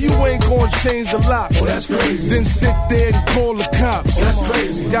crazy. Now how you ain't gonna change the locks? That's crazy. Then sit there and call the cops. That's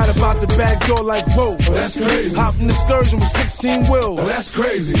crazy. Got about the back door like whoa. That's crazy. Hopped in the excursion with 16 wheels. That's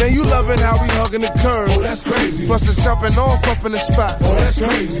crazy. Man, you loving how we hugging the curb. That's crazy. Plus it's jumping off up in the spot. That's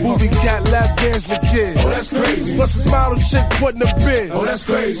crazy. Movie cat lap dancing the kid. That's crazy. Plus a model chick putting a bid. That's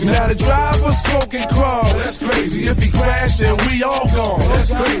crazy. Now the driver smoking crawl. That's crazy. If he crashin', we all gone.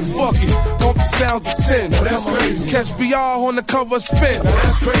 That's crazy. Fuck it, pump the sound to 10. That's crazy. Catch BR on the cover spin.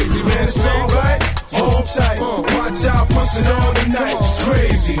 That's crazy, man. It's alright. Hold tight. Watch out, push it on tonight. It's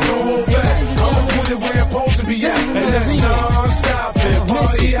crazy. Don't hold back. I'ma put it where it's supposed to be at. And that's non-stop.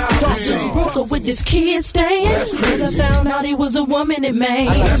 Party out. Just broke up with this kid staying. Cause I found out he was a woman in Maine.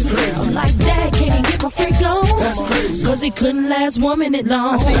 I'm like, Dad, can he get my freak on? Cause he couldn't last 1 minute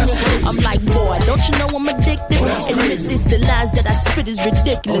long. I'm like, boy, don't you know I'm addicted? Admit this, the lies that I spit is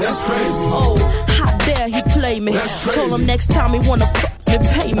ridiculous. Oh, how dare he play me? Told him next time he wanna fuck me,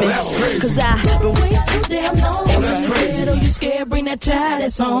 pay me. Cause I've been waiting too damn long. Oh, you scared, bring that tie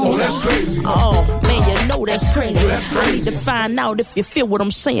that's on. Oh, man, you know that's crazy. I need to find out if you feel what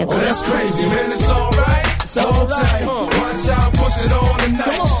I'm saying. Cause that's crazy, man, it's alright. It's alright. Watch out, push it on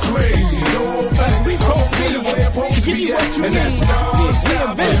tonight. It's crazy. Don't hold back. I'ma put it where it's supposed to be at. And that's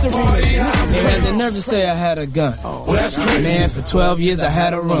non-stop. They had the nerve to say I had a gun. That's crazy. Man, for 12 years I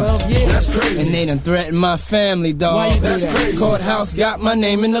had a run. That's crazy. And they done threatened my family, dog. That's crazy. Courthouse got my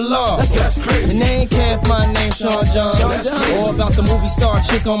name in the law. That's crazy. And they ain't care if my name's Sean John. Or about the movie star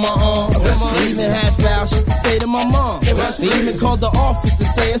chick on my arm. They even had foul shit to say to my mom. They even called the office to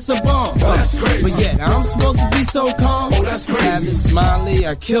say it's a bomb. But yet I'm supposed to be so calm. Travis Smiley,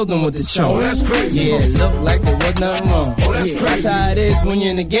 I killed him with the charm. Yeah, it looked like there was nothing wrong. That's how it is when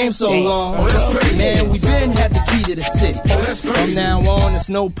you're in the game so long. Man, we been had the key to the city. From now on, it's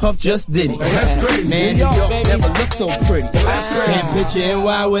no puff, just Diddy. Man, New York never looked so pretty. Can't picture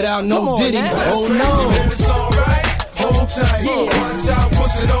NY without no Diddy. Oh no. It's alright. Hold tight. Watch out,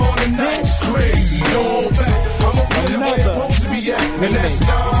 push it on tonight. It's crazy. Don't hold back. I'ma put it where it's supposed to be at. And that's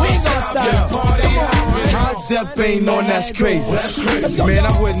non-stop. Party out. Hot Dep ain't on, that's crazy. Man,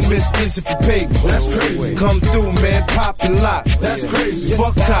 I wouldn't miss this if you paid me. That's crazy. Come through, man, pop and lock. That's crazy.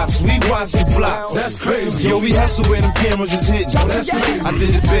 Fuck cops, we watch the block. That's crazy. Yo, we hustle where them cameras is hitting. That's crazy. I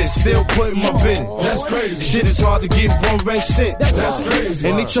did it big, still putting my bid in. That's crazy. Shit is hard to get one red cent. That's crazy.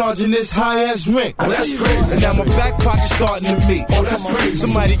 And they charging this high ass rent. That's crazy. And now my back pocket starting to meet. That's crazy.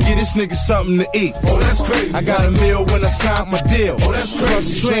 Somebody get this nigga something to eat. That's crazy. I got a meal when I signed my deal. That's crazy.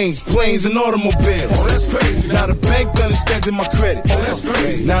 Plus trains, planes, and automobiles. That's crazy. Now the bank done extended my credit. That's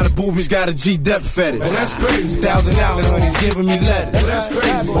crazy. Now the boobies got a G-Dep fetish. That's crazy. $1,000 when he's giving me letters. That's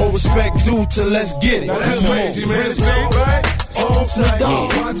crazy. All respect due to let's get it. That's crazy, man. It's alright. Hold tight.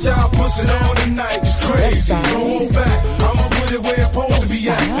 Watch out, push it on tonight. It's crazy. Don't hold back. I'ma put it where it's supposed to be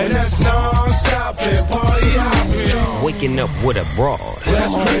at. And that's non-stop. Party hopping. waking up with a broad.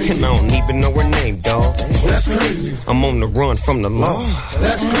 And I don't even know her name, dog. I'm on the run from the law.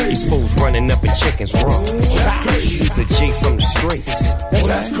 These fools running up in chickens raw. He's a G from the streets.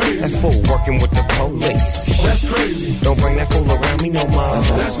 That fool working with the police. Don't bring that fool around me no more.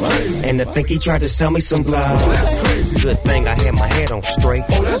 And I think he tried to sell me some blood. Good thing I had my head on straight.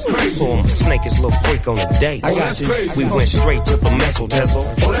 So I'm a snake, his little freak on a date. We went straight to the messel dazzle.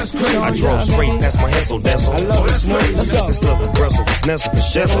 I drove straight past my hessel dazzle. This little bristle was nestled for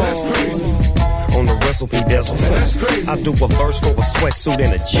shizzle. On the recipe dazzle. I do a verse for a sweatsuit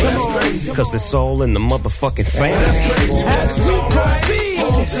and a jean. Cause it's all in the motherfucking family. As we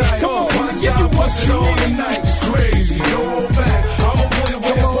proceed, come on, give you what's on tonight. It's crazy, no back. I'ma put it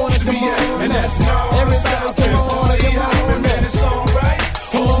where it's supposed to be at. And that's non-stop and party hopping, man, it's alright.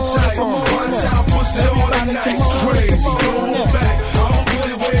 Hold tight, one time, push it on tonight. It's crazy, no back. I'ma put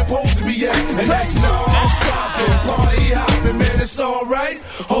it where it's supposed to be at. And that's non-stop and party hopping, man, it's alright.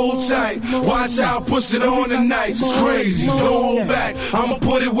 Hold tight, watch out, push it on tonight. It's crazy, don't hold back. I'ma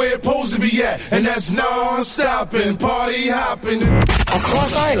put it where it's supposed to be at. And that's non-stop and party hopping.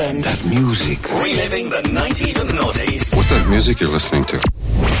 Across Ireland. That music. Reliving the 90s and noughties. What's that music you're listening to?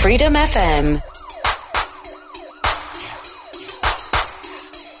 Freedom FM.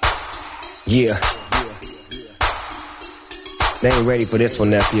 Yeah. They ain't ready for this one,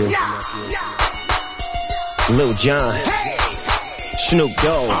 nephew. Lil Jon. Snoop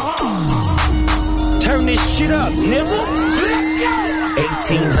Dogg. Turn this shit up, nigga.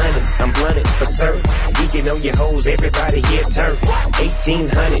 1800, I'm blunted for certain. Geeking on your hoes, everybody here turn.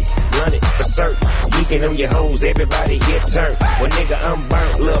 1800, blunted for certain. Geeking on your hoes, everybody here turn. Well, nigga, I'm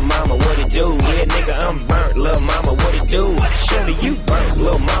burnt, lil' mama, what it do? Yeah, nigga, I'm burnt, lil' mama, what it do? Shorty, you burnt,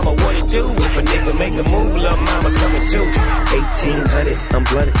 lil' mama, what it do? If a nigga make a move, lil' mama coming too. 1800, I'm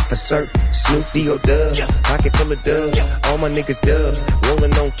blunted for certain. Snoop D.O. Dub, pocket full of dubs. All my niggas dubs,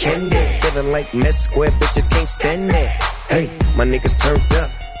 rolling on candy. Feeling like mess square bitches can't stand that. Hey, my niggas turned up.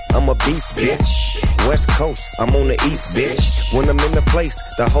 I'm a beast, bitch. West Coast, I'm on the East, bitch. When I'm in the place,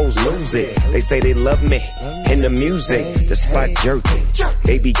 the hoes lose it. They say they love me and the music. The spot jerking,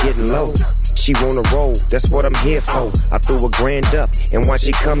 they be getting low. She wanna roll, that's what I'm here for. I threw a grand up and watch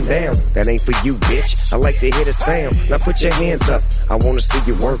it come down. That ain't for you, bitch. I like to hear the sound. Now put your hands up, I wanna see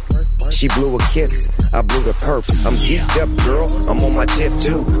you work. She blew a kiss, I blew the perp. I'm geeked up, girl, I'm on my tip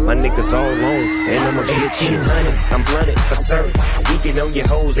too. My niggas all on, and I'ma get you. 1800, I'm blunted for certain. Geeking on your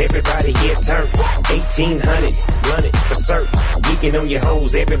hoes, everybody here turn. 1800, blunted for certain. Geeking on your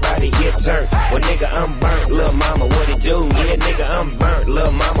hoes, everybody here turn. Well, nigga, I'm burnt, lil' mama, what it do? Yeah, nigga, I'm burnt,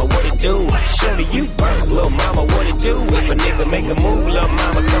 lil' mama, what it do? Shorty, you burnt, lil' mama, what it do? If a nigga make a move, lil'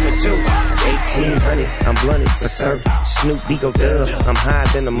 mama coming too. 1800, I'm blunted for certain. Snoop D.O. Dub, I'm higher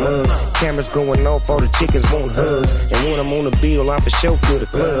than a mug. Cameras going off, all the chickens want hugs. And when I'm on the bill, I for sure feel the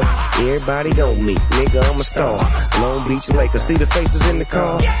club. Everybody on me, nigga, I'm a star. Long Beach Lakers, see the faces in the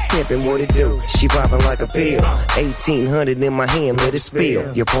car. Pimpin' what it do, she poppin' like a pill. 1800 in my hand, let it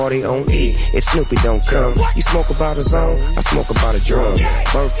spill. Your party on E, if Snoopy don't come. You smoke about a zone, I smoke about a drum.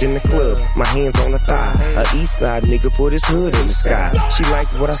 Burnt in the club, my hands on the thigh. A east side nigga put his hood in the sky. She like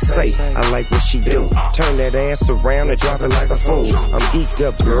what I say, I like what she do. Turn that ass around and drop it like a fool. I'm geeked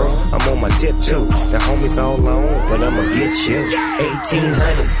up, girl, I'm on my tip too. The homies all on, but I'ma get you.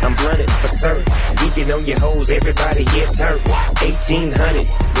 1800, I'm blunted for certain. Geeking on your hoes, everybody here turn. 1800,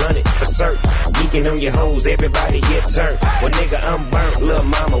 blunted for certain. Geeking on your hoes, everybody here turn. Well, nigga, I'm burnt, lil'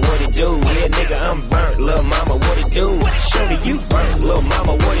 mama, what it do? Yeah, nigga, I'm burnt, lil' mama, what it do? Shorty, you burnt, lil'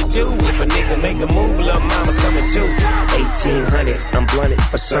 mama, what it do? If a nigga make a move, lil' mama coming too. 1800, I'm blunted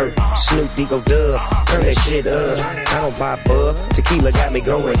for certain. Snoop D.O. Dub, turn that shit up. I don't buy bub, tequila got me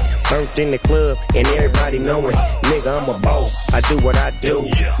going. Burnt in the club, and everybody knowing. Nigga, I'm a boss, I do what I do.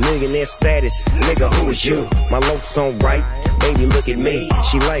 Millionaire status, nigga, who is you? My looks on right, baby, look at me.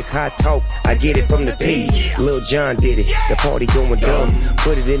 She like hot talk, I get it from the P. Lil Jon did it, the party going dumb.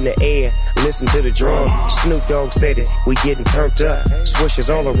 Put it in the air, listen to the drum. Snoop Dogg said it, we getting turned up. Swishers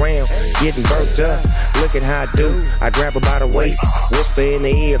all around, getting burnt up. Look at how I do, I grab her by the waist. Whisper in the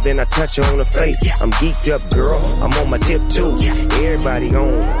ear, then I touch her on the face. I'm geeked up, girl, I'm on my tip too. Everybody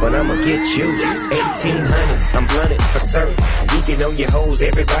on, but I'ma get you. 1800, I'm blunted for certain. Geeking on your hoes,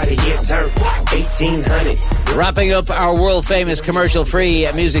 everybody here turn. 1800. Wrapping up our world famous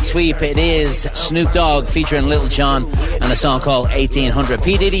commercial-free music sweep. It is Snoop Dogg featuring Lil Jon and a song called 1800.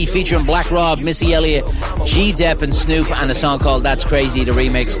 P. Diddy featuring Black Rob, Missy Elliott, G. Depp and Snoop, and a song called That's Crazy, the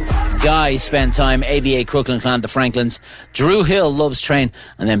remix. Guy, Spend Time, ABA, Crooklyn Clan, The Franklins, Drew Hill, Love's Train,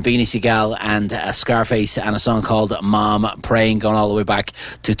 and then Beanie Seagal and Scarface, and a song called Mom Praying, going all the way back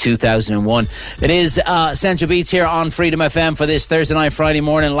to 2001. It is Central Beats here on Freedom FM for this Thursday night, Friday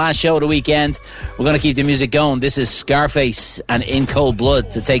morning, last show of the weekend. We're going to keep the music going. This is Scarface and In Cold Blood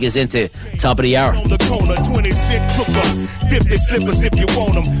to take us into top of the hour. On the corner, 20-cent cooker, 50 flippers if you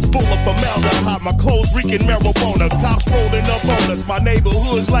want them. Full of formaldehyde, my clothes reeking marijuana. Cops rolling up on us, my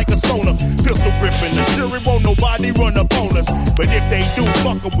neighborhood's like a sauna. Pistol ripping, the jury won't nobody run up on us. But if they do,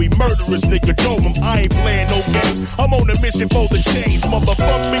 fuck em, we murderers, nigga, drove them. I ain't playing no games, I'm on a mission for the change.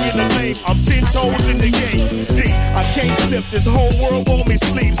 Motherfuck me in the lane, I'm 10 toes in the game. D, I can't slip, this whole world want me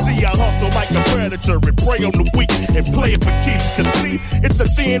sleep. See, I hustle like a predator and prey on the weak and play it for keeps. Cause see, it's a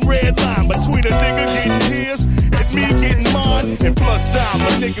thin red line between a nigga getting his and me getting mine. And plus I'm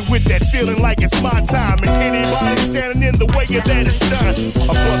a nigga with that feeling like it's my time. And anybody standing in the way of that is done.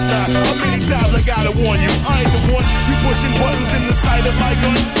 A plus nine, how many times I gotta warn you? I ain't the one, you pushing buttons in the sight of my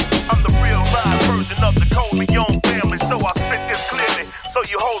gun. I'm the real live version of the Corleone family. So I spit this clearly, so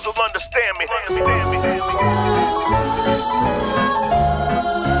you hoes will understand me.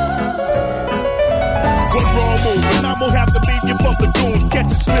 One wrong move, and I'm gonna have to leave you for the goons.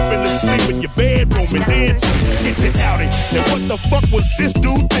 Catch you slipping and sleep in your bedroom, and then get you outed. And what the fuck was this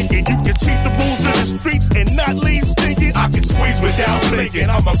dude thinking? You can cheat the rules of the streets and not leave stinking? I can squeeze without blinking.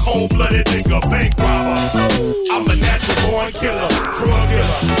 I'm a cold-blooded nigga, bank robber. I'm a natural-born killer, drug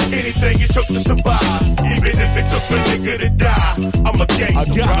dealer. Anything it took to survive, even if it took a nigga to die. I'm a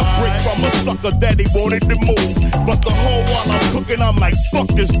gangster. I got a break from a sucker that he wanted to move, but the whole while I'm cooking, I'm like, fuck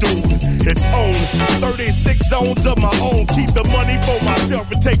this dude. It's on 36 zones of my own. Keep the money for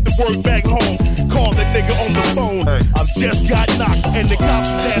myself and take the work back home. Call the nigga on the phone. I just got knocked and the cops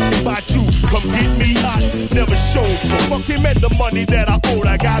was asking about you. Come get me hot, never showed. So fuck him and the money that I owed.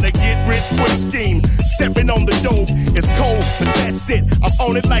 I gotta get rich quick scheme. Stepping on the dope, it's cold, but that's it. I'm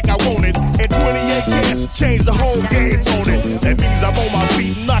on it like I want it. And 28 cash changed the whole game on it. That means I'm on my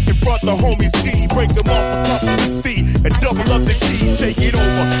feet, knocking front the homies D. Break them off a couple of feet and double up the key. Take it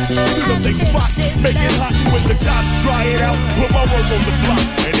over, shoot up they spot, make it hot when the cops try it out. Put my work on the block,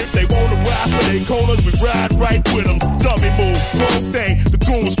 and if they wanna ride for their corners, we ride right with them. Dummy move, wrong thing, the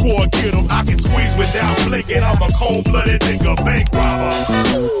goon squad get them. I can squeeze without blinking. I'm a cold-blooded nigga, bank robber.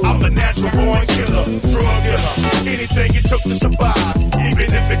 I'm a natural-born killer, drug dealer. Anything it took to survive, even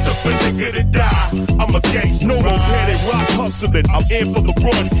if it took a nigga to die. I'm a gangster, no more petty rock hustling. I'm in for the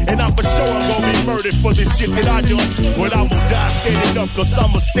run, and I'm for sure I'm gonna be murdered for this shit that I done. But I'm gonna die standing up, cause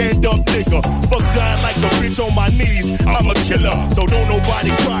I'm a stand-up nigga. Fuck dying like a bitch on my knees. I'm a killer, so don't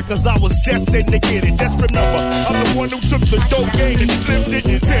nobody cry, cause I was destined to get it. Just remember, I'm the one who took the dope game and flipped it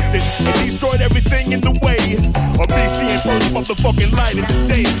and pimped it and destroyed everything in the way. A BC and first motherfucking light of the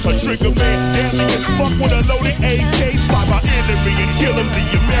day. A trigger man, deadly as fuck with a loaded AK. Spot my enemy and kill him the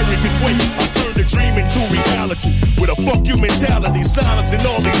American way. I turned a dream into reality with a fuck you mentality. Silencing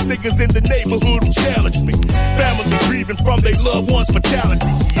all these niggas in the neighborhood who challenge me. Family grieving from their loved ones' fatality.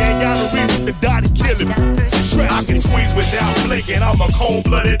 He ain't got a reason to die to kill him. I can squeeze without blinking. I'm a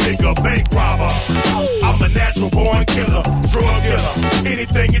cold-blooded nigga, bank robber. I'm a natural-born killer, drug dealer.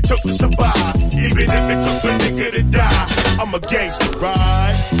 Anything it took to survive, even if it took a nigga to die. I'm a gangster,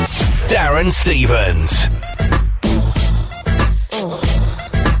 right? Darren Stevens.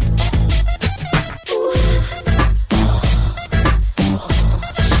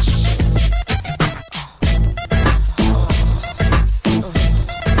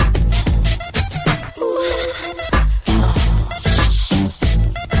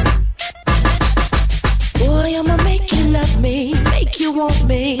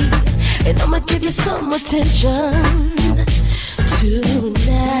 And I'ma give you some attention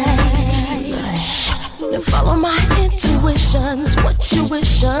tonight. Now follow my intuitions, what you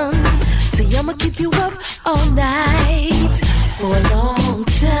wishing. See, I'ma keep you up all night for a long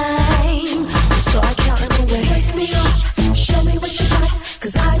time. So start counting away. Break me off, show me what you got,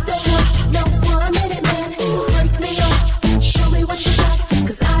 cause I don't want no 1 minute man. Break me off, show me what you got,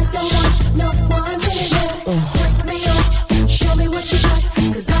 cause I don't want no 1 minute man. Break me off, show me what you got,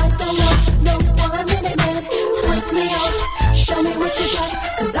 cause I don't want no 1 minute man. Break me off, show me what you got,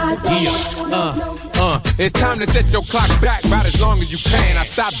 cause I don't want no It's time to set your clock back about as long as you can. I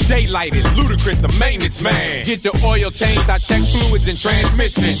stop daylighted, ludicrous, the maintenance man. Get your oil changed, I check fluids and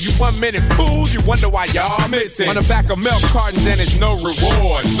transmission. You 1 minute fools, you wonder why y'all missing. On the back of milk cartons and it's no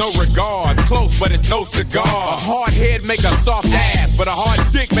rewards, no regards. Close, but it's no cigar. A hard head make a soft ass, but a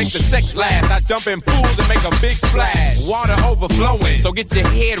hard dick make the sex last. I jump in pools and make a big splash. Water overflowing, so get your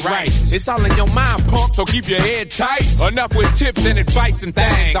head right. It's all in your mind, punk, so keep your head tight. Enough with tips and advice and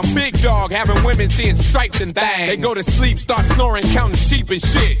things. I'm big dog, having women seeing stripes and things. They go to sleep, start snoring, counting sheep and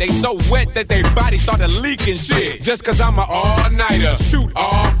shit. They so wet that their body started leaking shit. Just cause I'm an all-nighter, shoot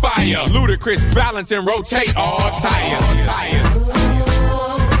all fire. Ludicrous balance and rotate all tires.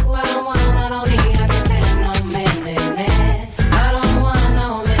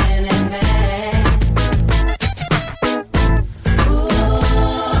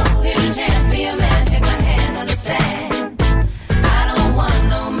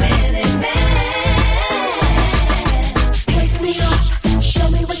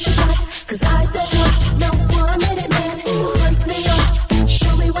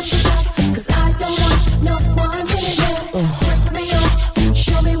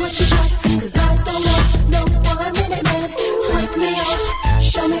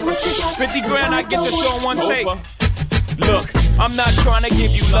 I get this on one take. Look, I'm not trying to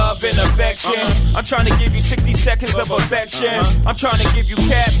give you love and affection. I'm trying to give you 60 seconds of affection. I'm trying to give you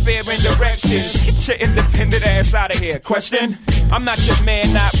cab fare and directions. Get your independent ass out of here. Question? I'm not your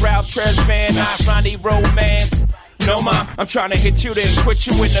man, not Ralph Tresvant, not Ronnie Romance. No, ma, I'm trying to hit you, then put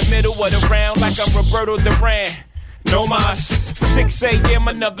you in the middle of the round like I'm Roberto Duran. No mas. 6 a.m.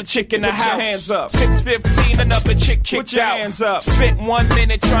 another chick in the house. Put your hands up. 6:15 another chick kicked out. Hands up. Spent 1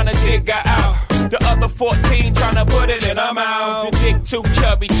 minute trying to dig her out. The other 14 trying to put it in, I'm out. The dick too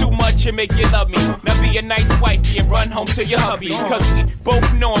chubby, too much and make you love me. Now be a nice wifey and run home to your hubby. Cause we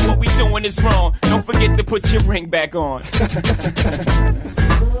both knowing what we doing is wrong. Don't forget to put your ring back on.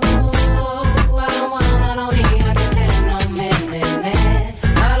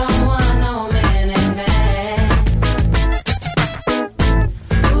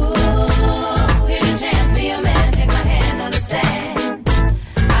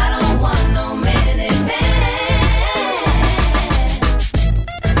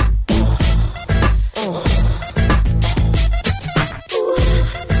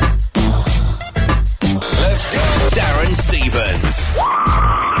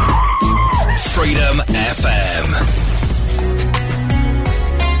 Freedom FM.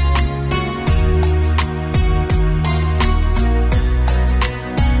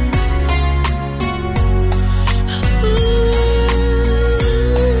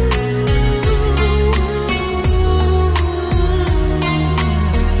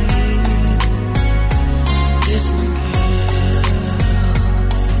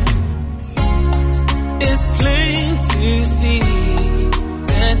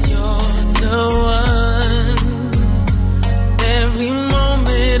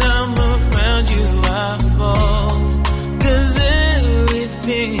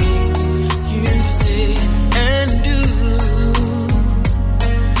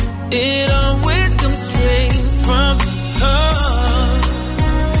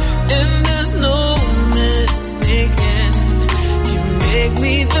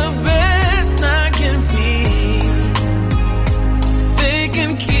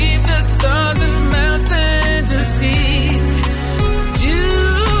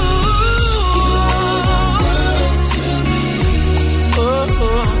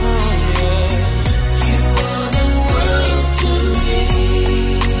 Oh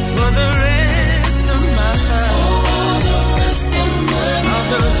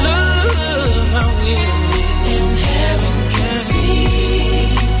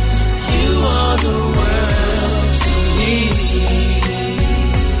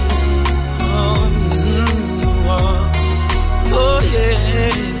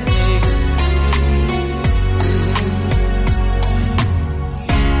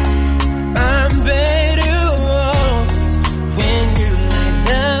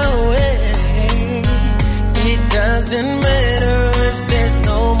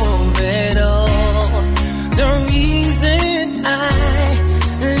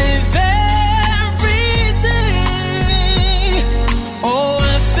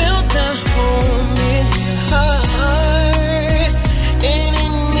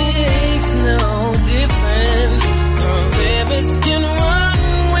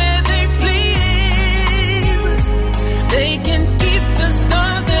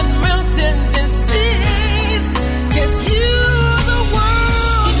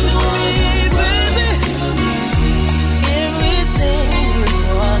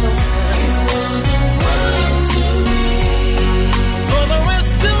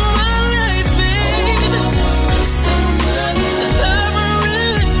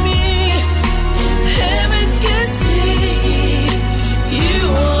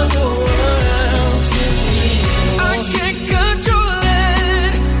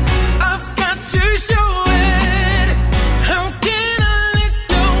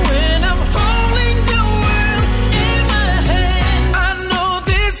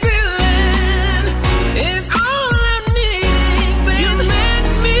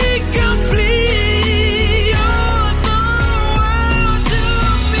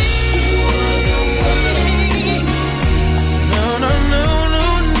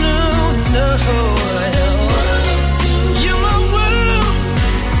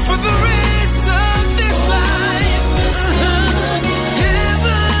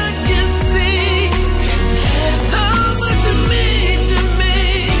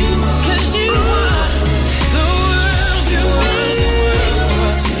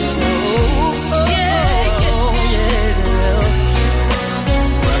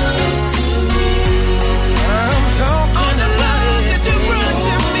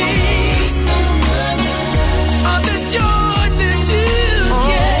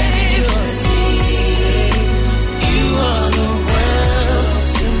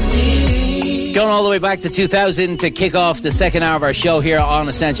Going all the way back to 2000 to kick off the second hour of our show here on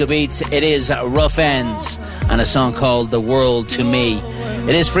Essential Beats, it is Rough Ends and a song called The World to Me.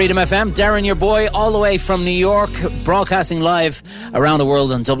 It is Freedom FM. Darren, your boy, all the way from New York, broadcasting live around the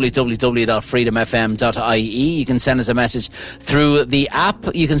world on www.freedomfm.ie. You can send us a message through the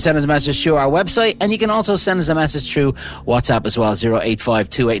app. You can send us a message through our website, and you can also send us a message through WhatsApp as well.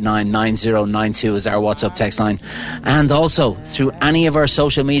 085-289-9092 is our WhatsApp text line. And also through any of our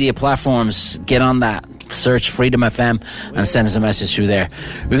social media platforms. Get on that. Search Freedom FM and send us a message through there.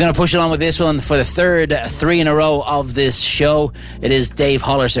 We're going to push it on with this one for the third 3 in a row of this show. It is Dave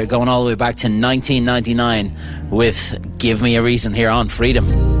Hollister going all the way back to 1999 with Give Me a Reason here on Freedom.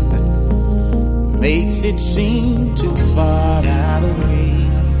 Makes it seem too far out of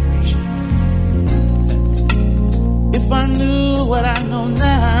reach. If I knew what I know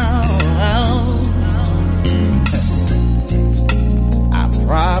now, I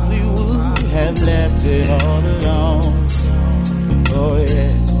probably would have left it all alone. Oh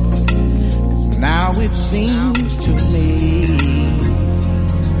yeah. 'Cause now it seems to me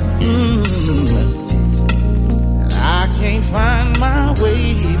that I can't find my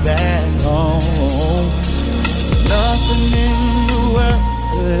way back home. Nothing in the world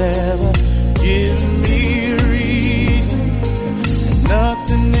could ever give me a reason.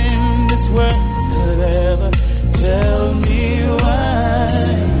 Nothing in this world could ever tell me why.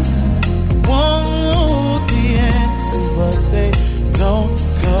 Want the answers, but they don't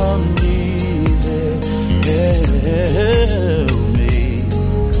come easy.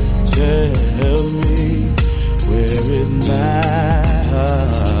 Tell me, where is my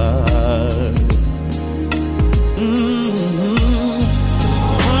heart?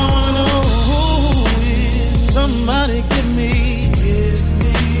 I wanna know who is somebody give me a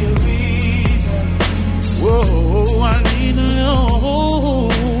reason. Whoa, I need to know.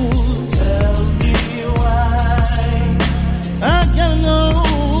 I gotta know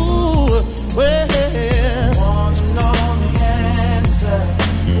where. Wanna know the answer.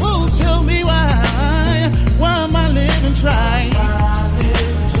 Whoa, tell me why. Why am I living trying?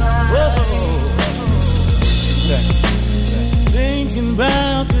 Whoa. Thinking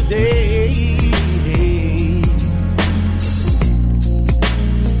about the day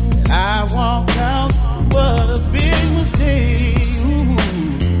I walked out. What a big mistake. Ooh.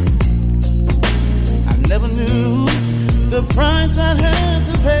 I never knew the price I'd had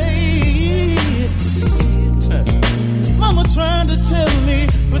to pay. Mama tried to tell me,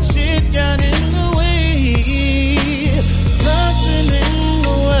 but shit got in the way. Nothing in the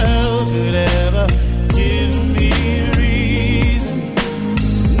world could ever give me a reason.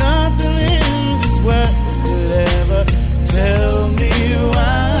 Nothing in this world could ever tell me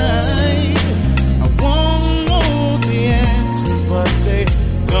why. I wanna know the answers, but they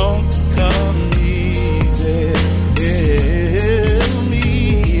don't come easy.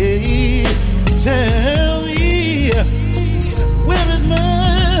 Tell me, where is my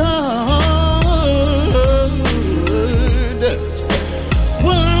heart?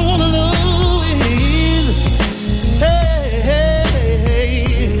 What I wanna know is, hey,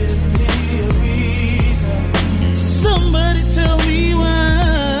 give me a reason. Somebody tell me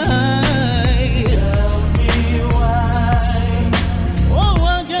why. Tell me why. Oh, I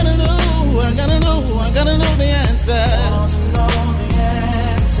gotta know the answer.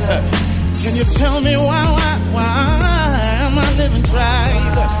 Can you tell me why am I living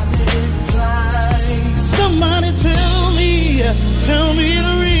right? Somebody tell me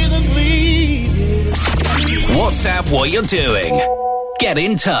the reason, please. WhatsApp what you're doing. Get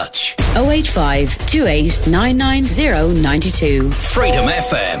in touch. 085 28 990 Freedom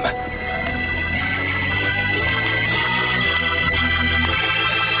FM.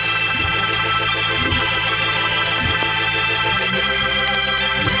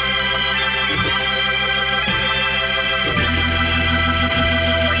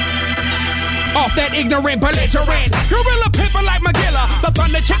 Off that ignorant belligerent gorilla pimper like Magilla, the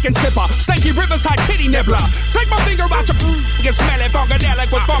thunder chicken sipper, stanky riverside kitty nibbler. Take my finger out your and smell it, funkadelic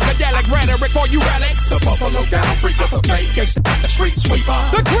with funkadelic rhetoric for you relics. The buffalo down freak with a fake gangsta, the street sweeper,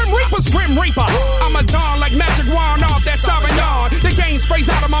 the grim reaper's grim reaper. I'm a dawn like magic wand off that Sauvignon. The game sprays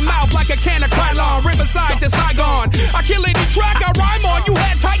out of my mouth like a can of Krylon. Riverside to Saigon, I kill any track I rhyme on. You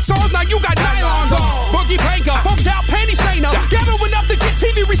had tight songs, now you got nylons on. Boogie banker, funked out panty stainer, gathering up to get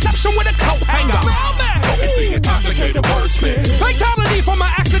TV reception with a coat hanger. Smell that! It's the intoxicated wordsmith. Fatality for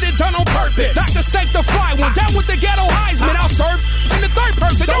my accident done on purpose. Dr. Steak the Fly went down with the ghetto Heisman. I'll serve in the third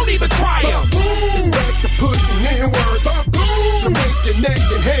person, don't even try it. It's back to putting in work. To make your neck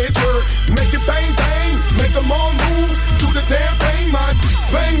and head jerk. Make it bang bang, make them all move. Do the damn thing, my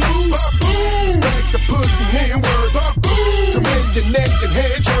bang move.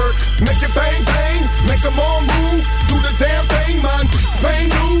 head jerk. Make it bang bang, make them all move. Do the damn thing, man. Bang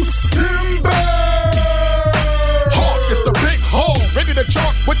loose, timber. Hawk is the big hog, ready to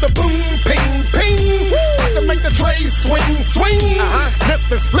chalk with the boom, ping, ping. About to make the tray swing, swing.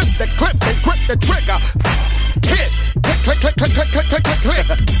 Lift and slip the clip and grip the trigger. Hit, click, click, click, click, click, click, click, click.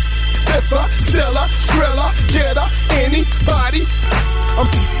 Thisser, stiller, skriller, getter, anybody. I'm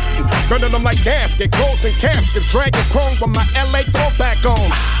burning them like gasket, closing caskets, dragging chrome with my LA throwback on.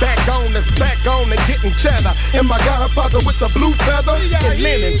 Back on, that's back on and getting cheddar. And my godfather with the blue feather and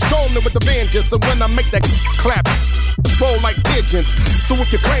linen, stolen with the vengeance. And when I make that clap, roll like pigeons. So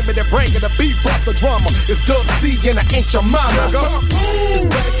if you claim it and bring it, the beat brought the drama. It's Dub C and I ain't your mama. It's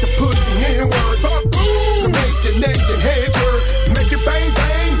back to putting in work to make your neck and head jerk. Make it bang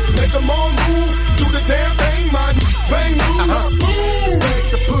bang, make them all move. Do the damn thing, man. Bang loose. It's back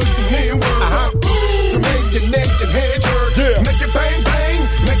to putting in work to make your neck and head jerk. Make it bang bang,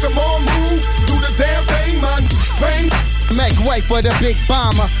 make them all move. Do the damn thing, man. Bang. Make way for the big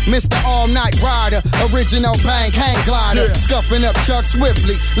bomber, Mr. All-Night Rider, original bang hang glider, scuffing up Chuck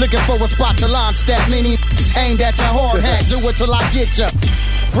swiftly, looking for a spot to launch that mini, aimed at your hard hat, do it till I get ya.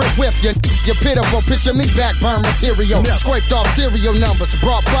 Grip whip you pitiful, picture me backburn material, scraped off serial numbers,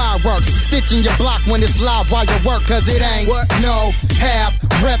 brought fireworks, stitching your block when it's loud while you work, cause it ain't no half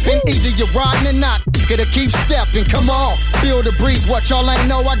reppin', either you're riding or not, gotta keep stepping, come on, feel the breeze, what y'all ain't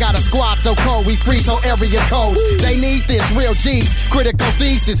know, I got a squad so cold, we freeze on area codes, they need this, real G's, critical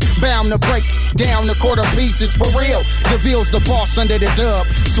thesis, bound to break down the quarter pieces, for real, DeVille's the boss under the dub,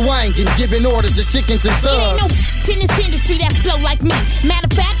 swangin', giving orders to chickens and thugs. It ain't no in this industry that flow like me, matter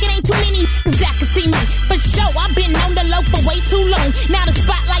of fact, it ain't too many that can see me. For sure, I've been on the low for way too long. Now the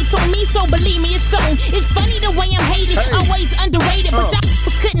spotlight's on me, so believe me, it's on. It's funny the way I'm hated, always underrated, but y'all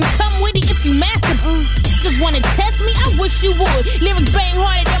couldn't come with it if you mastered. Just wanna test me? I wish you would. Lyrics bang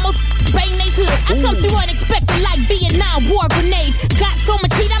harder than most bang they could. I come through unexpected like Vietnam War grenades. Got so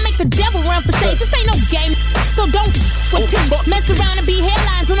much heat, I make the devil run for stage. This ain't no game, so don't with tea. Mess around and be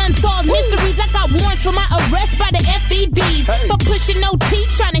headlines on unsolved mysteries. I got warrants for my arrest by the FEDs. For pushing no teeth,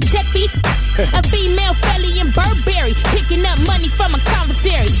 trying to check these. A female felly in Burberry, picking up money from a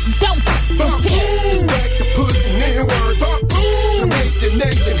commissary. Don't It's back to putting in work to make your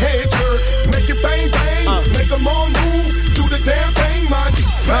neck and head jerk. Make it bang bang, make them all move. Do the damn thing, man.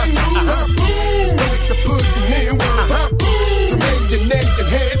 Bang loose. It's back to putting in work to make your neck and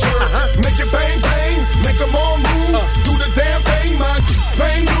head jerk. Make it bang bang, make them all move. Do the damn thing, man.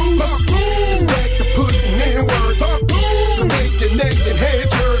 Bang loose. It's back to putting in work to make your neck and head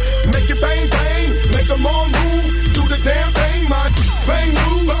jerk. Make it bang bang, make them all move. Do the damn thing, man. Bang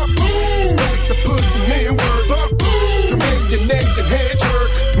loose. It's back to putting in work to make your neck and head jerk.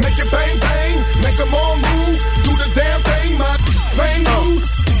 Make it bang bang, make them all move. Do the damn thing, man. Bang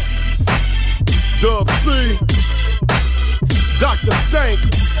loose. Dub C, Dr. Stank,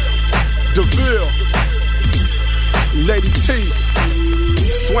 DeVille, Lady T,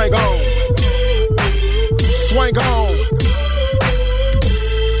 swing on, swing on.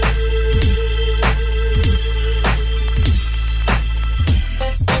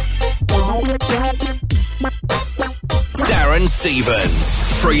 Darren Stevens,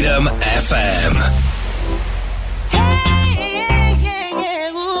 Freedom FM.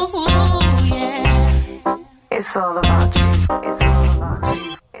 It's all about you. It's all about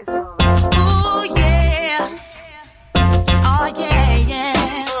you. It's all about you. Ooh, yeah. Oh, yeah,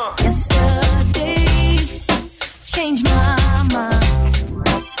 yeah. Yesterday changed my mind.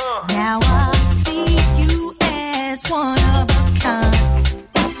 Now I see you as one of a kind.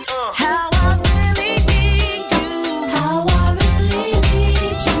 How I really need you. How I really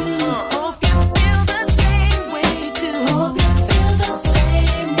need you. Hope you feel the same way too. Hope you feel the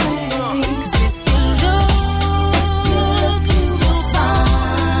same way. 'Cause if you look, you will find.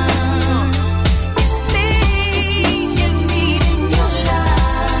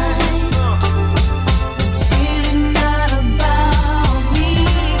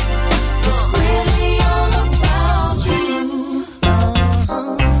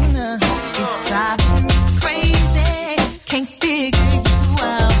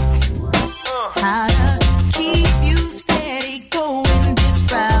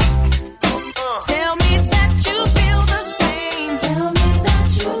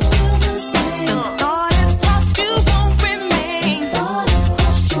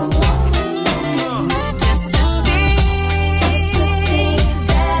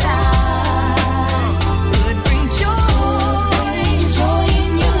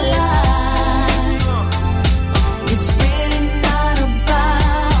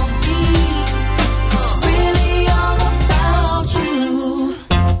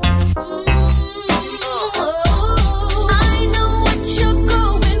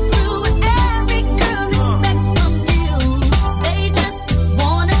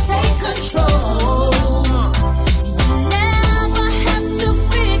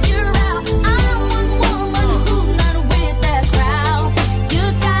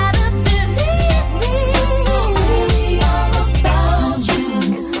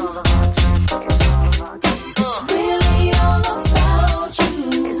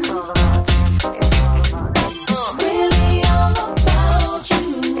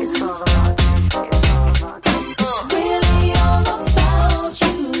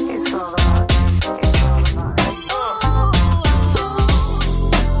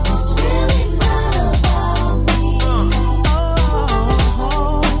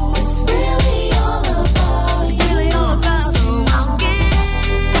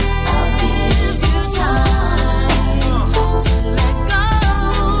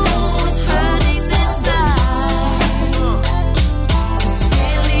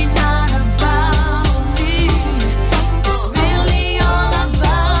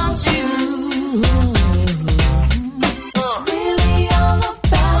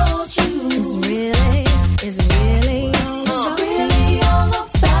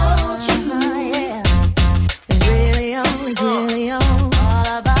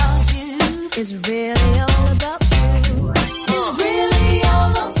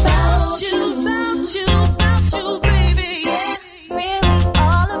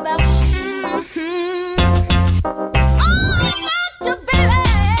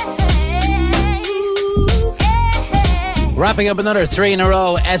 Wrapping up another 3 in a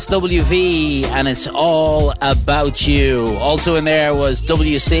row, SWV, and It's All About You. Also in there was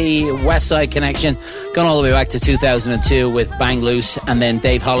WC, West Side Connection, going all the way back to 2002 with Bang Loose, and then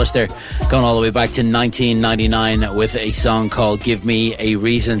Dave Hollister going all the way back to 1999 with a song called Give Me a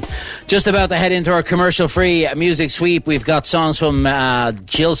Reason. Just about to head into our commercial-free music sweep. We've got songs from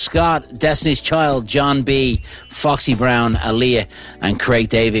Jill Scott, Destiny's Child, John B, Foxy Brown, Aaliyah, and Craig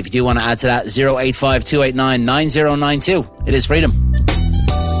David. If you do want to add to that, 085 289 9092. It is Freedom.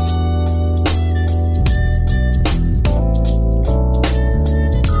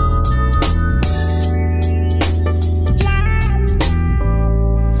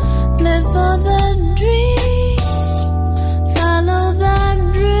 Live for the dream, follow the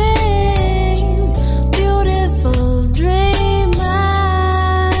dream, beautiful dreamer.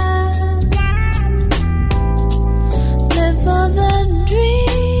 Live for the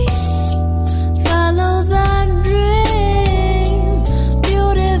dream, follow the dream,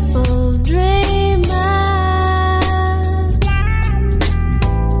 beautiful dreamer.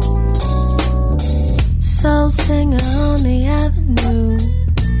 Soul singer on the avenue,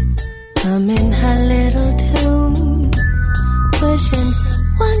 humming her little tune, wishing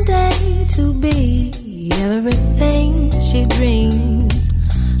one day to be everything she dreams.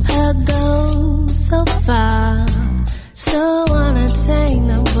 Her goal so far, so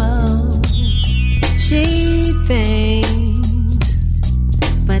unattainable. She thinks,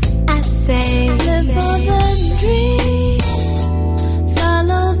 but I say, live for the dream,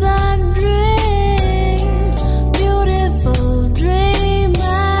 follow the dream, beautiful dreamer.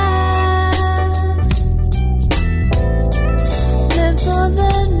 Live for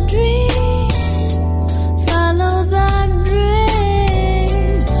the dream, follow the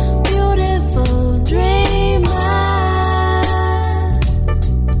dream, beautiful dreamer.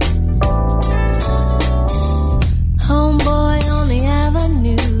 Homeboy on the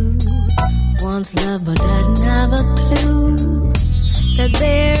avenue wants love but doesn't have a clue that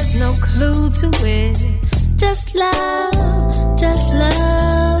there's no clue to it. Just love, just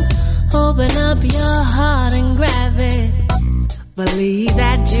love. Open up your heart and grab it. Believe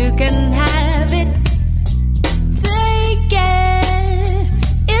that you can have it. Take it.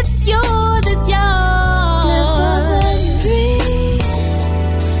 It's yours, it's yours. Live for the dream,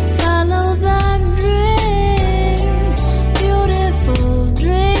 follow the dream, beautiful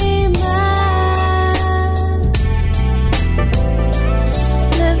dreamer.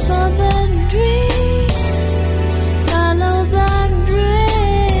 Live for the dream, follow the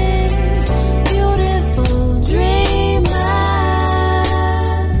dream, beautiful dreamer.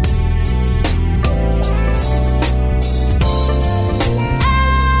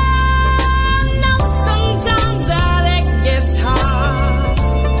 Sometimes that it gets hard,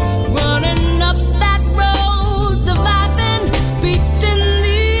 running up that road, surviving, beating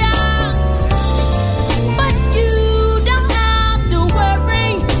the odds. But you don't have to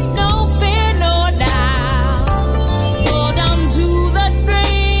worry, no fear, no doubt. Hold on to the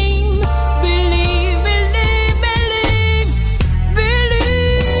dream, believe, believe, believe, believe.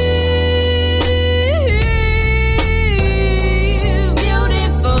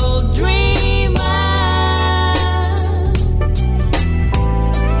 Beautiful dreamer.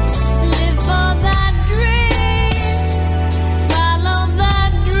 Live for that dream, follow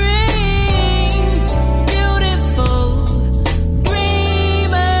that dream, beautiful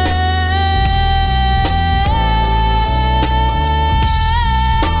dreamer.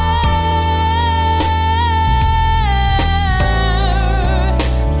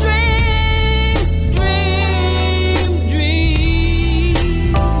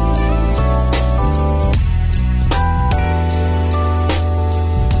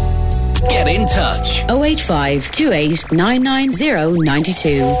 Get in touch. 085 28 990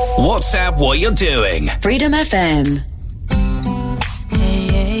 92. WhatsApp what you're doing. Freedom FM.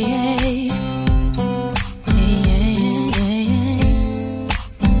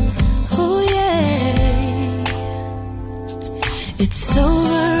 Oh yeah, it's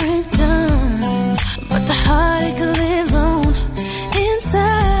over and done, but the heartache lives on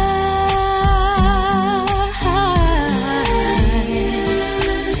inside.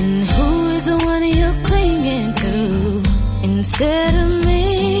 And who is the one you're clinging to instead of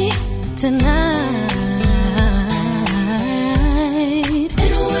me tonight?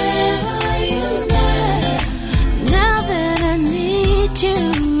 And where are you now? Now that I need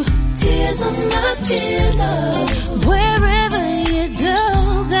you, tears on my pillow. Wherever you go,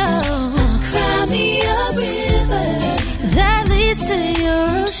 go. Cry me a river that leads to your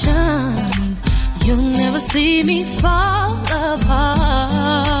ocean. You'll never see me fall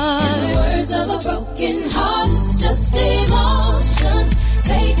apart. In the words of a broken heart, it's just a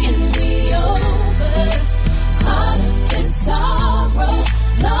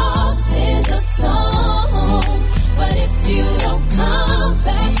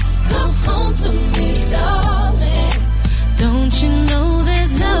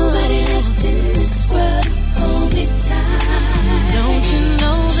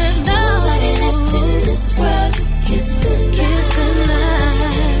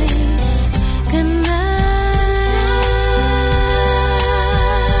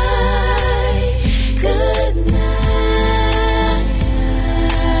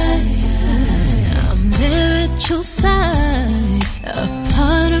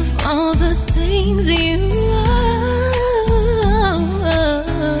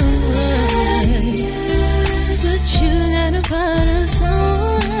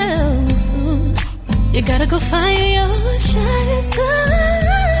gotta go find your shining star.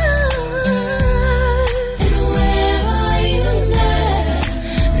 And where are you now?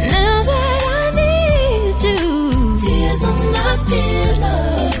 Now that I need you. Tears on my pillow.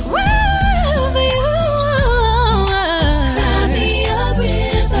 Wherever you are, cry me a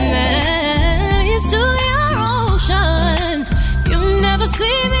river. It's to your ocean. You never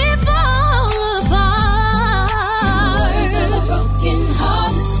see me fall apart. The words of a broken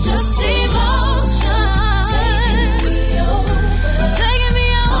heart is just emotion. Taking me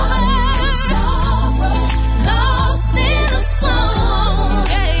over. Sorrow, lost in the song.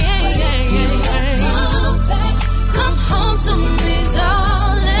 Come back, come home to me,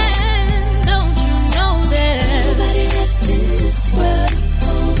 darling. Don't you know that nobody left in this world?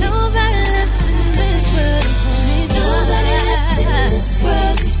 Nobody left in this world. Nobody left in this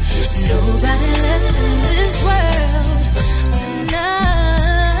world. Nobody left in this world.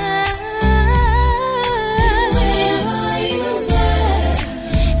 Where are you now?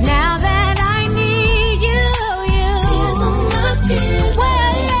 Now that I need you, tears on my pillow.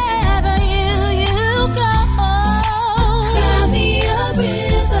 Wherever you go, cry me a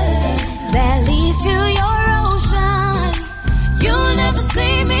river that leads to your ocean. You'll never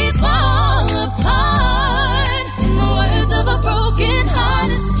see me fall apart. In the words of a broken heart,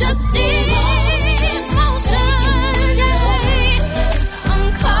 it's just emotion. I'm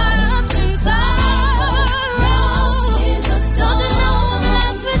caught up in sorrow. Don't you know I'm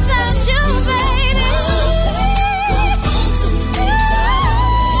lost without you, baby? Come home to me, darling.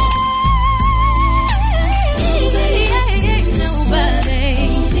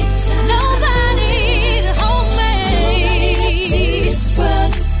 Nobody to hold me.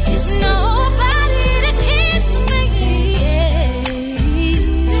 Nobody to kiss me. Good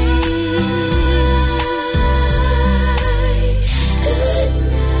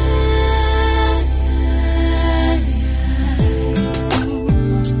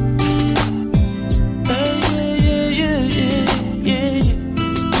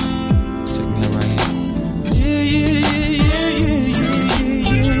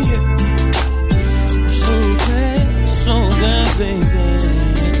So bad, baby.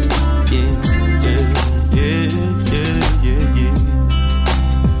 Yeah.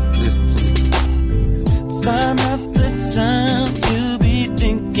 Listen. Time after time, you'll be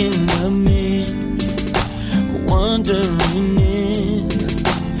thinking of me, wondering if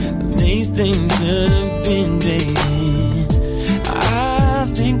these things could have been, baby. I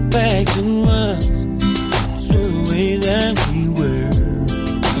think back to us, to the way that we were.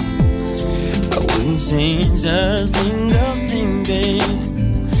 I wouldn't change a single thing, babe.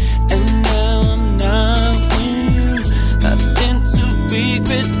 And now I'm not with you. Nothing to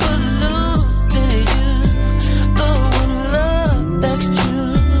regret but losing you. The one love that's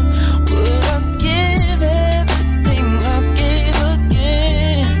true. Would I give everything I gave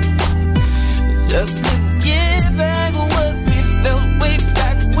again? Just to get back what we felt way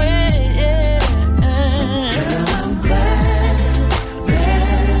back when. And I'm glad that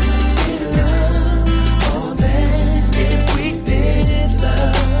we love more than if we did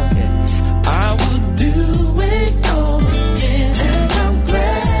love. I would do it all again. And I'm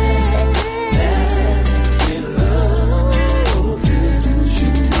glad that we love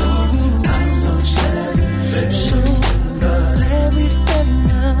you. I'm so glad we fell in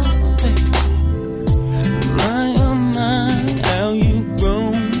love. My, oh my, how you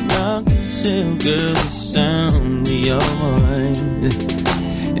grown. I can tell, girl, the sound of your voice.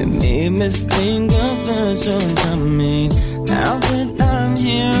 It made me think of the choice I made. Now that I'm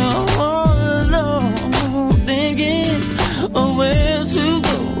here all alone, thinking of where to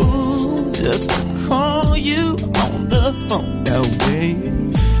go, just to call you on the phone that way.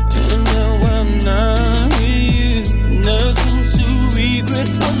 And now I'm not with you, nothing to regret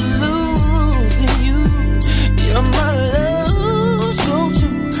but losing you. You're my love, so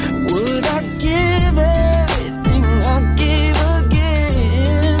true. Would I give everything I gave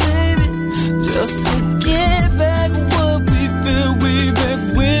again, baby? Just to get back what we felt way back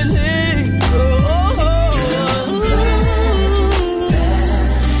when.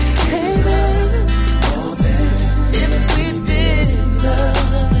 Hey, baby. If we did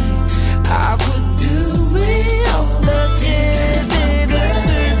love, I would do it all again, baby.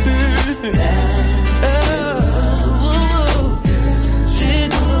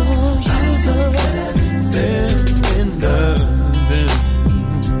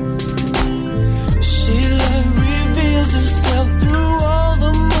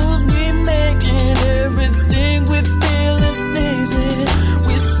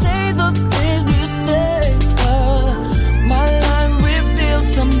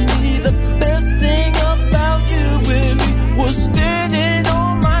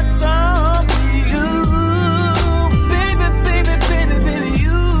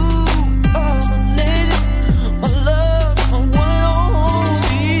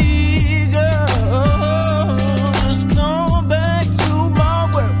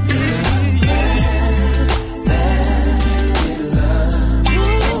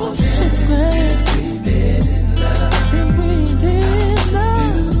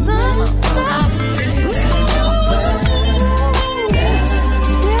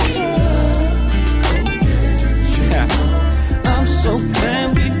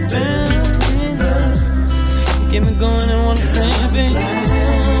 Get me going and wanna sing, baby.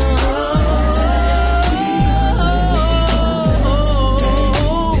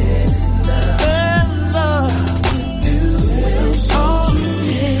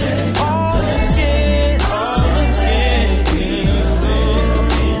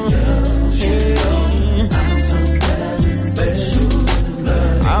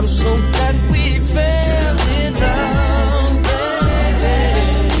 I'm so glad we fell in love, baby.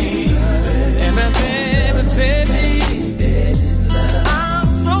 And baby, I'm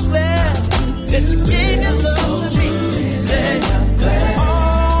so glad that you gave your love to me.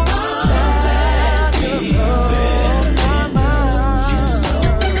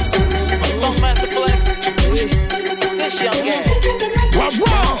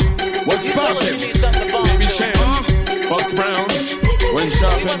 What's poppin'? Baby Sham, Fox Brown, when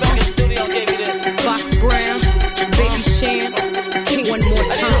shopping. Fox Brown, Baby Sham, King one more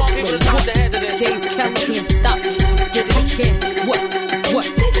time. Dave Kelly can't stop me. Did it again. What?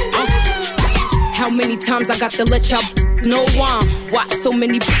 How many times I got to let y'all know I'm? Why so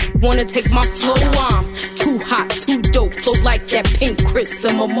many wanna take my flow? I'm too hot, too dope, so like that pink Chris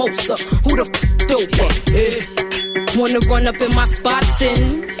and mimosa. Who the doper? Yeah. Wanna run up in my spots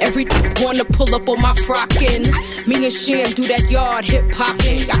and every wanna pull up on my frockin'. Me and Sham do that yard hip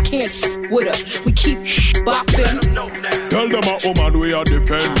hopping. I can't with her, we keep bopping. Tell them a woman we are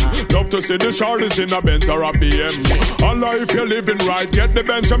defend. Love to see the shorties in a Benz or a BM. Allah, if you're living right, get the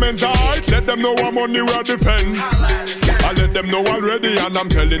Benjamins right. Let them know I'm on the road defend. I let them know already and I'm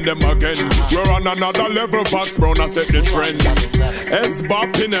telling them again. We're on another level, Fox Brown, I set the trend. Heads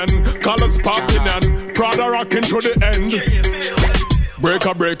bopping and colors popping and Prada rocking to the end.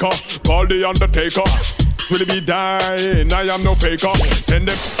 Breaker, call the Undertaker. Will be dying, I am no faker. Send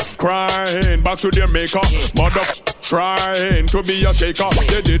them crying back to their maker. Mother trying to be a shaker.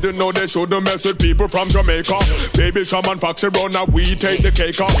 They didn't know they shouldn't mess with people from Jamaica. Baby Shaman Foxy Brown, now we take the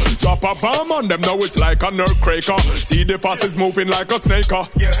cake. Drop a bomb on them, now it's like a nerve cracker. See the fastest moving like a snake. Oh,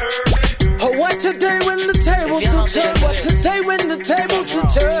 what today when the tables do turn? What today when the tables do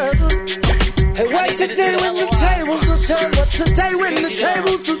turn? Hey, what today when the tables will turn? What today when the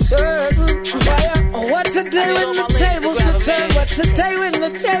tables will turn? Oh, what today when the tables will turn? What today when the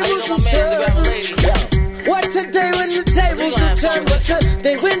tables will turn? What today when the tables will turn? What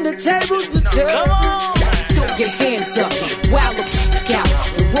today when the tables will turn? Throw your hands up, wow the f*** out,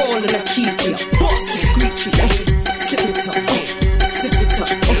 roll in a key, boss the screechy, zip it up, zip it up,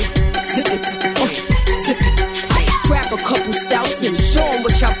 zip it up, zip it. Grab a couple stouts and show 'em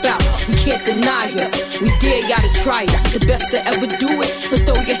what y'all bout. You can't deny us, we dare y'all to try us. The best to ever do it, so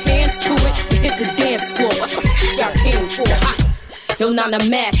throw your hands to it and hit the dance floor. What the f*** y'all came for? Yo, Nana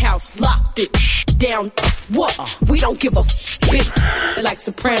Madhouse, locked it down. What? We don't give a big like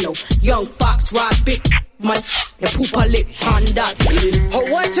Soprano. Young Fox, ride big man, and Poopa lick Honda. Oh,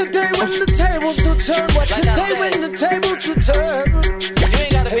 what today when the tables do turn? What today when the tables do turn?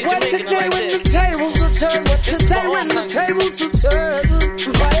 Hey, what today when the tables do turn? What today when the tables do turn?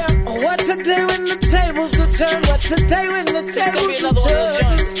 Oh, what today when the tables do turn? What today when the tables do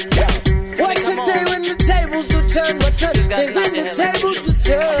turn? What today when the tables do turn? What today when the tables do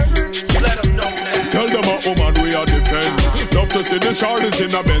turn? Let them know that. Tell them a woman we are defend. Love to see the shorties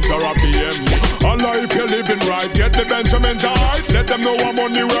in a Benz or a BM. Allah, if you're living right, get the Benjamins right. Let them know I'm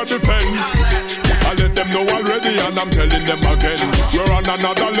on the road defend. I let them know already and I'm telling them again. We're on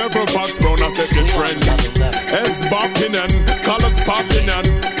another level, Fox Brown, I set the trend. Heads bopping and colors popping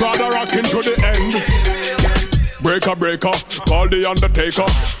and Prada rocking to the end. Breaker, call the Undertaker.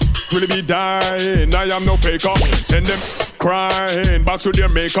 Will be dying, I am no faker. Send them crying back to their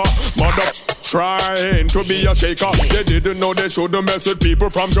maker. Mother trying to be a shaker. They didn't know they shouldn't mess with people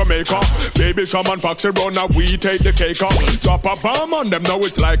from Jamaica. Baby Shaman Foxy Brown, now we take the cake. Drop a bomb on them, now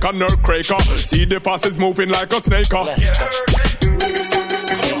it's like a nerve cracker. See the fastest moving like a snake.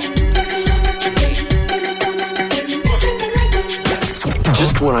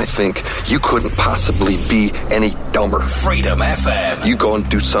 Just when I think you couldn't possibly be any dumber. Freedom FM. You go and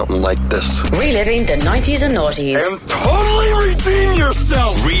do something like this. Reliving the 90s and noughties. And totally redeem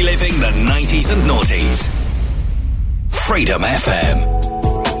yourself. Reliving the 90s and noughties. Freedom FM.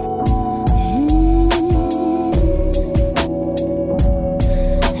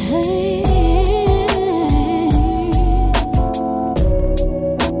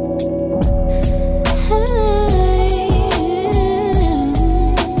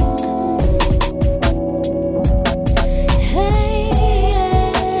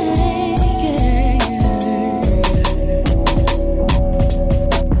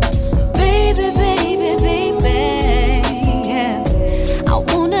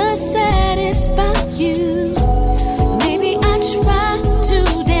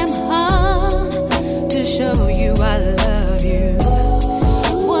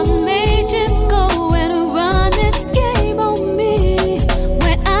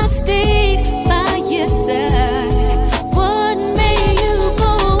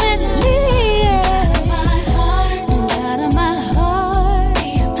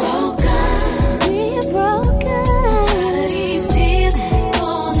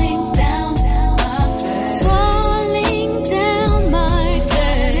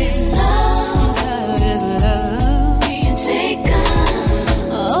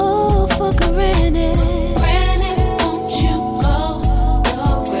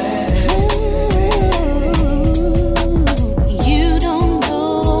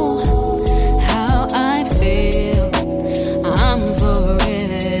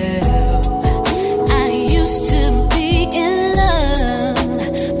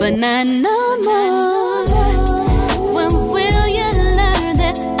 but not no more. When will you learn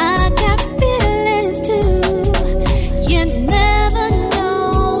that I got feelings too? You never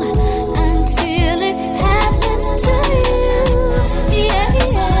know until it happens to you. Yeah,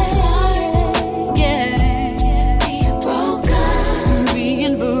 yeah, yeah. Being broken,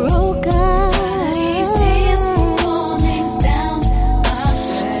 being broken. These tears falling down my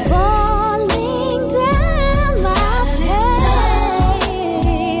face, falling down my face.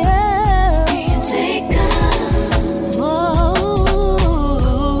 Being taken. Oh,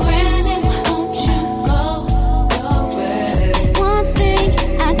 granted, won't you go your way? One thing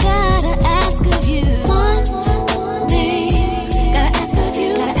I gotta ask of you. One thing gotta ask of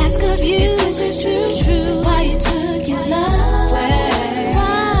you. Gotta ask of you. If this is true. Why you took your love away?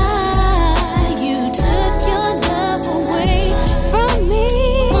 Why you took your love away from me?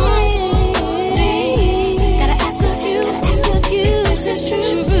 One thing gotta ask of you. Gotta ask of you. If this is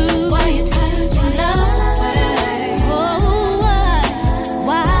true. Why you took your love away? Oh,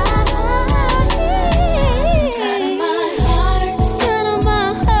 why? Inside of my heart, inside of my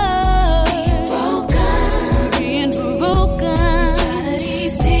heart, being broken. Tired of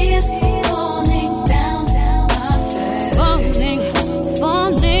these tears falling down my face, falling.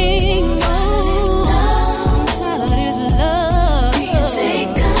 Oh, tired of this love being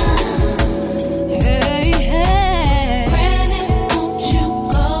taken. Hey, hey, granted, won't you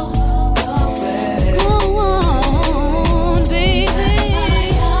go your way? Go on, baby.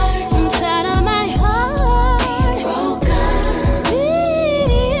 Inside of my heart,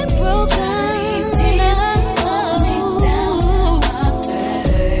 being broken. These tears falling down my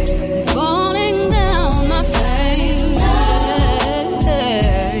face, falling down my face.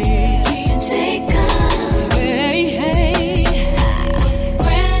 Being taken. Hey, hey,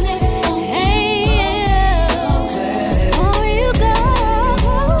 granted, won't you go?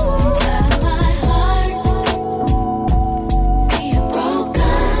 Inside of my heart, being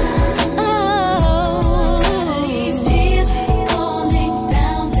broken. These tears falling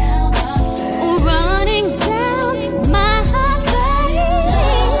down my face, running down my face.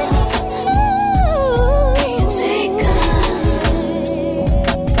 Being taken.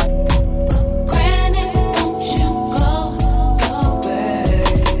 Granted, won't you go your way?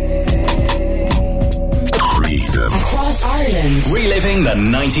 Freedom. Across Ireland. Reliving the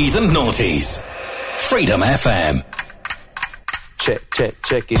 90s and noughties. Freedom FM.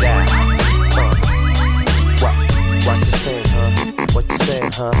 Check it out. What you saying, huh? What you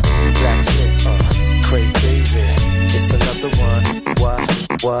saying, huh? Blacksmith, Craig David, it's another one.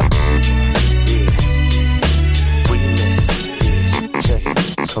 What? Yeah. Remix, yes, check it.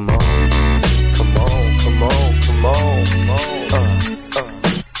 Come on.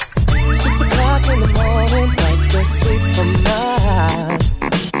 6 o'clock in the morning, like the sleep from mine.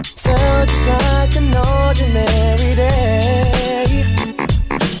 Felt just like an ordinary day.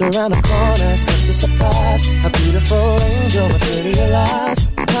 Just around the corner, such a surprise. A beautiful angel materialized.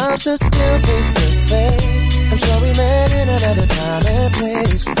 I'm still face to face. I'm sure we met in another time and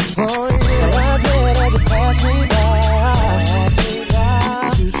place. Oh yeah, our eyes met as you passed me by.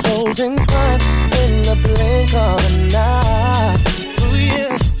 Two souls entwined in the blink of an eye. Ooh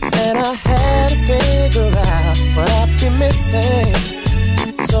yeah, and I had to figure out what I'd be missing.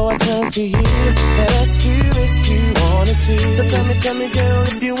 So I turned to you and asked you if you wanted to. So tell me, girl,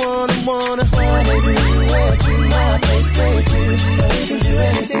 if you wanna maybe where to my place, say to. And we can do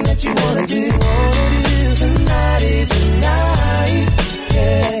anything that you wanna do. Tonight is the night,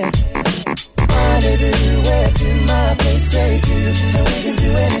 yeah. Rendezvous, where to my place, say to. And we can do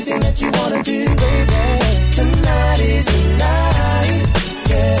anything that you wanna do, baby. Tonight is the night,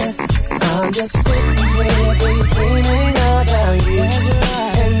 yeah. I'm just sitting here daydreaming about you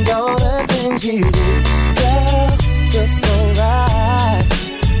and all the things you do, girl. You're so right,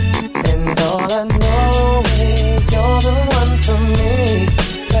 and all I know is you're the one for me.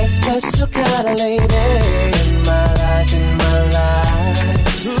 That special kind of lady in my life.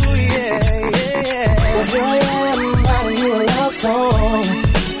 Ooh yeah. Well, here I am writing you a love song,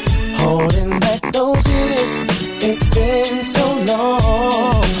 holding back those years. It's been so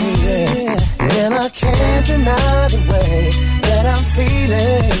long, yeah. And I can't deny the way that I'm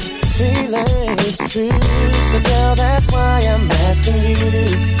feeling it's true. So girl, that's why I'm asking you,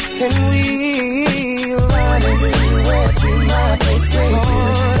 can we rendezvous where to my place, say to.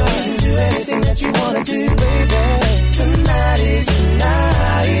 We can do anything that you wanna do, baby. Tonight is the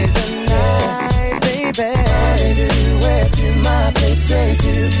night, baby. Rendezvous where to my place, say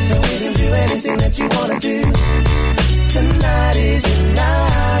to. And we can do anything that you wanna do. Tonight is the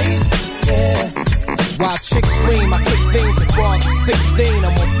night, yeah. While chicks scream, I kick things at bars at 16.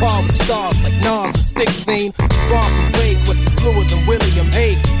 I'm on par with stars like Nas and Stick Scene. Far from vague, what's bluer than William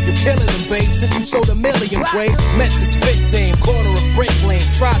Hague? You're killing them, babe, since you sold a million, Gray. Met this fit dame, corner of break lane,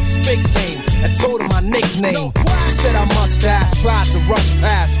 tried to speak name, and told her my nickname. She said I must ask, tried to rush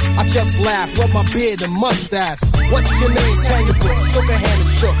past. I just laughed, rubbed my beard and mustache. What's your name? Tanya Brooks. Took her hand and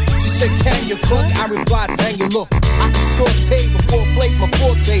shook. She said, can you cook? I replied, Tanya, look, I can saute before plays my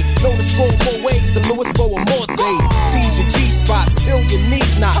forte. Known to score more ways than Louis Bo or Morte. Tease your G-spots till your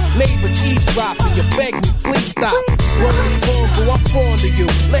knees knock. Neighbors eavesdrop and you beg me, please stop. Word is born, bro, I'm fond of you.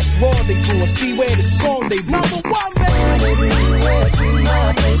 Let's rendezvous and see where the song they be. Number one, baby, where to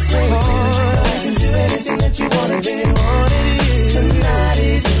my place, say it. I can do anything that you wanna do. Tonight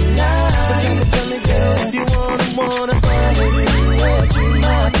is the night. So tell me, girl, if you wanna. Baby, where to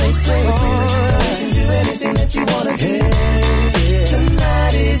my place, say it. I can do anything that you wanna do.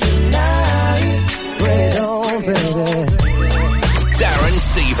 Tonight is the night. Bring it on, baby. Darren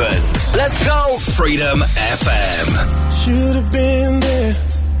Stevens. Let's go. Freedom FM. Should have been there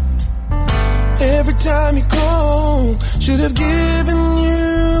every time you call. Should have given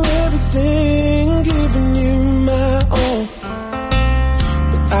you everything, given you my all.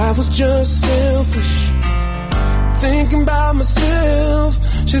 But I was just selfish, thinking about myself.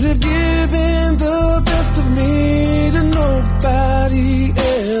 Should have given the best of me to nobody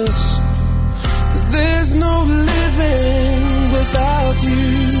else. 'Cause there's no living without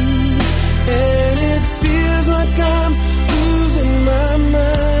you, and it feels like I'm losing my mind.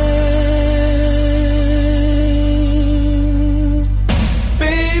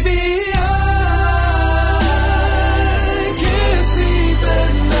 Baby, I can't sleep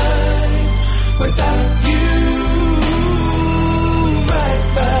at night without you right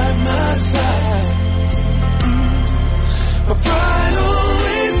by my side. My pride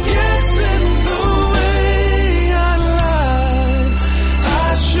always gets in the way. I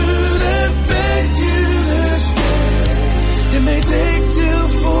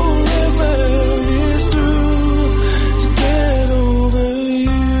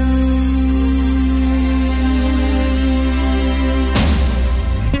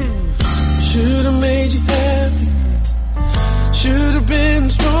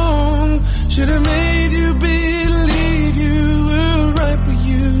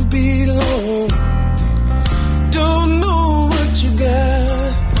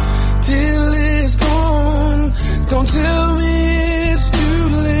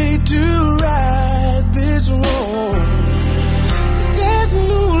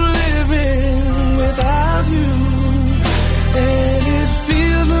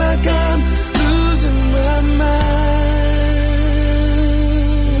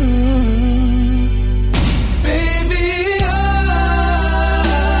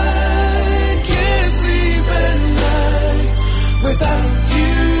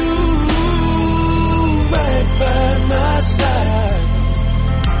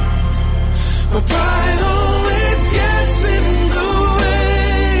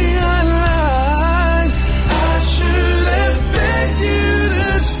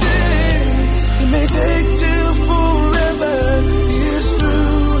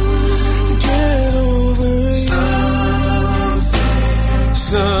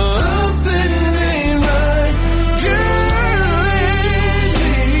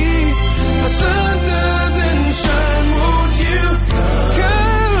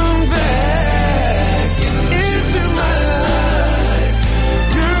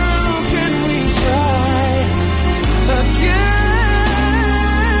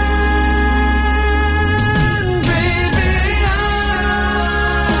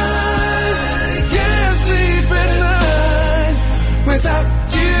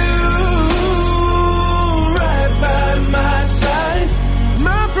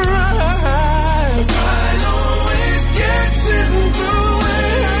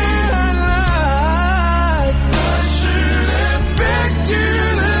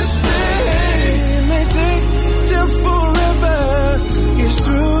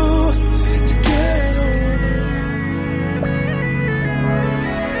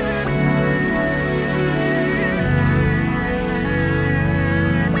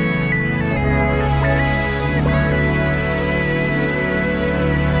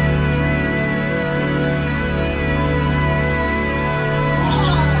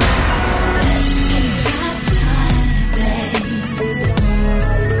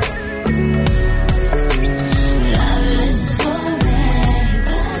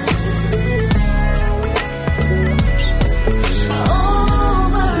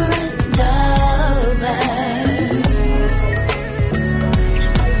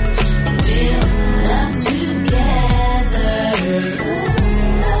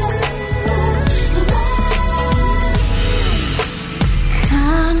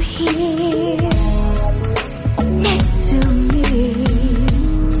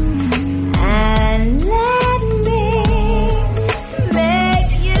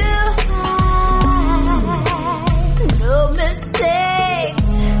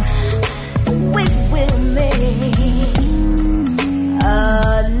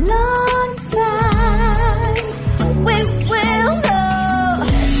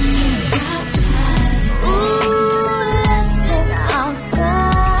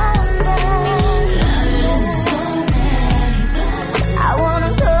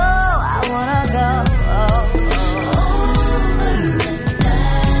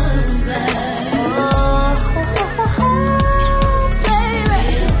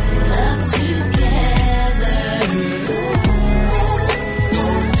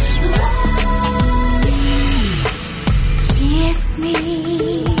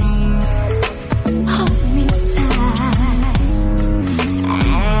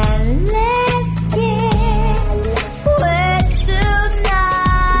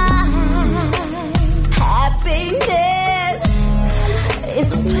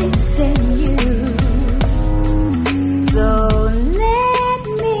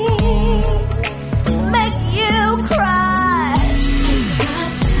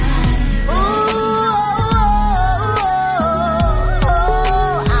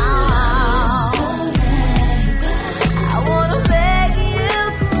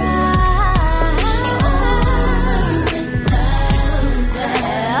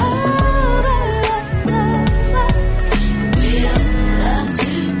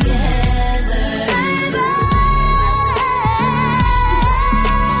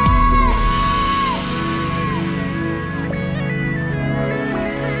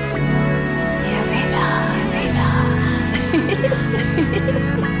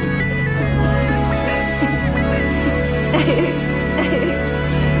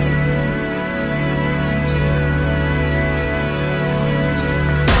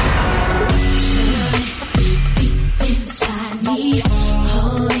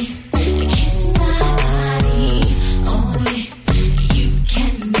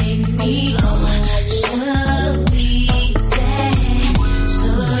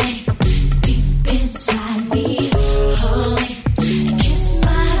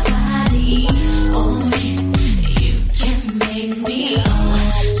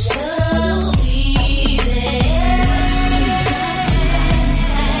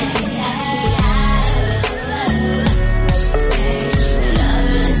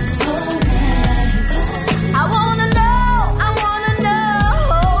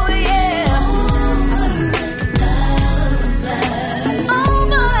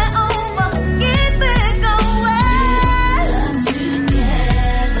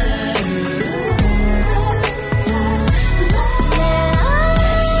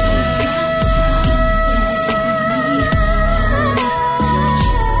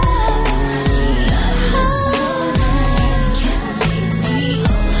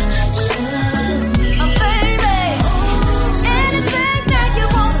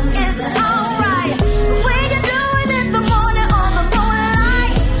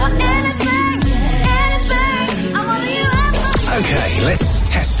Let's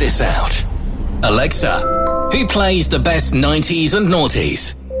test this out. Alexa, who plays the best 90s and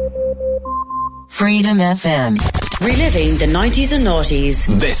noughties? Freedom FM. Reliving the 90s and noughties.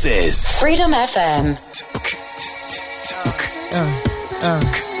 This is Freedom FM.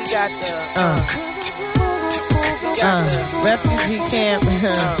 Refugee camp,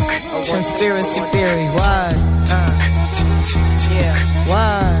 conspiracy theory, why? Yeah,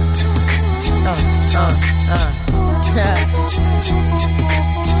 why?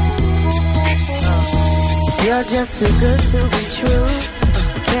 You're just too good to be true.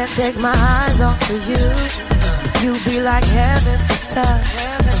 Can't take my eyes off of you. You be like heaven to touch.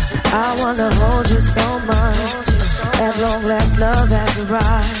 I wanna hold you so much. At long last, love has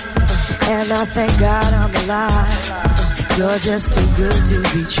arrived, and I thank God I'm alive. You're just too good to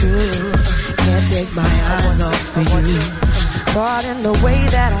be true. Can't take my eyes off of you. Caught in the way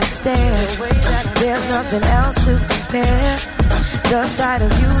that I stare. There's nothing else to compare. The sight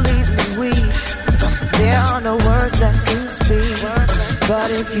of you leaves me weak. There are no words left to speak.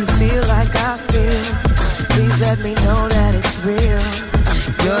 But if you feel like I feel, please let me know that it's real.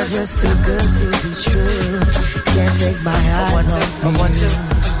 You're just too good to be true. Can't take my eyes off of you.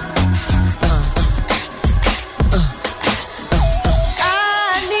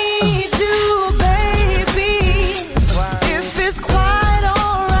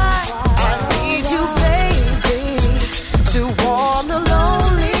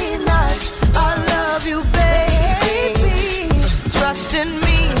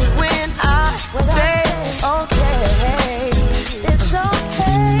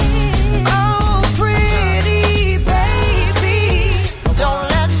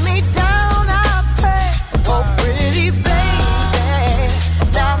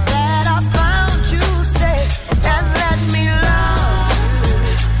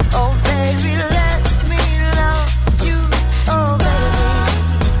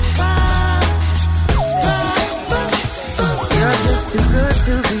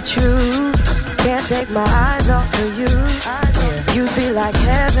 Take my eyes off of you. You'd be like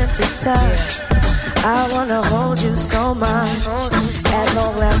heaven to touch. I wanna hold you so much. At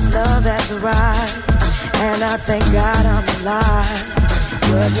long last, love has arrived, and I thank God I'm alive.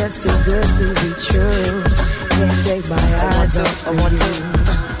 You're just too good to be true. Can't take my eyes off of you.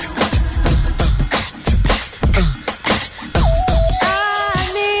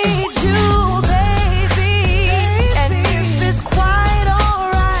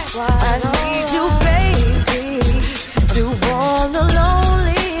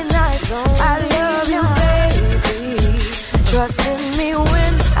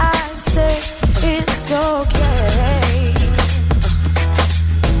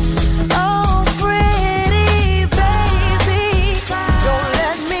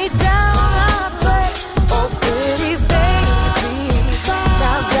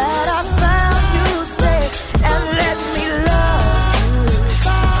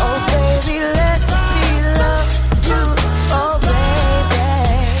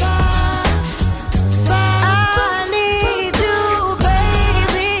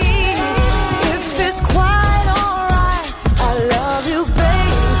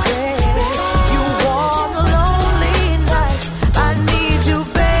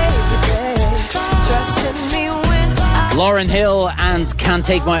 Hill and Can't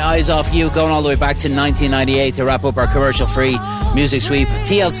Take My Eyes Off You, going all the way back to 1998 to wrap up our commercial-free music sweep.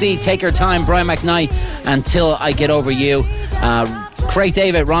 TLC, Take Your Time, Brian McKnight, Until I Get Over You. Craig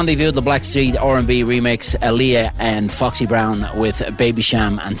David, Rendezvous, the Blackstreet R&B remix, Aaliyah and Foxy Brown with Baby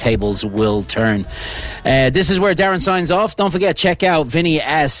Sham and Tables Will Turn. This is where Darren signs off. Don't forget, check out Vinny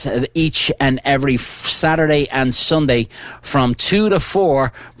S each and every Saturday and Sunday from 2 to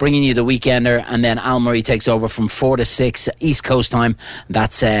 4, bringing you the Weekender, and then Al Murray takes over from 4 to 6 East Coast time.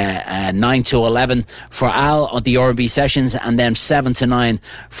 That's 9 to 11 for Al on the R&B sessions, and then 7 to 9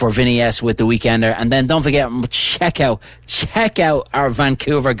 for Vinny S with the Weekender. And then don't forget, check out our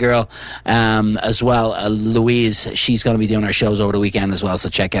Vancouver girl as well, Louise. She's going to be doing our shows over the weekend as well, so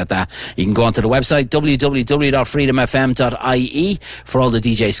check out that. You can go onto the website www.freedomfm.ie for all the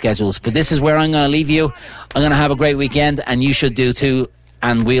DJ schedules. But this is where I'm going to leave you. I'm going to have a great weekend, and you should do too.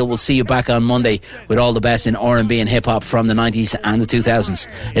 And we'll see you back on Monday with all the best in R&B and hip-hop from the 90s and the 2000s.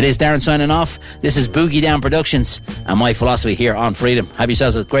 It is Darren signing off. This is Boogie Down Productions and My Philosophy here on Freedom. Have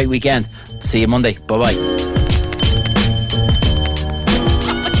yourselves a great weekend. See you Monday. Bye-bye.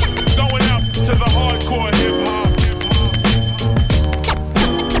 Going up to the hardcore hip-hop.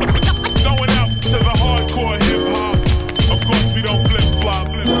 Going up to the hardcore hip-hop. Of course we don't flip-flop.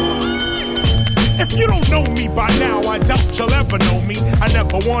 If you don't know me by now, I doubt you'll ever know me. I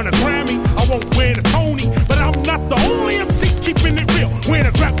never won a Grammy, I won't win a Tony, but I'm not the only MC keeping it real. When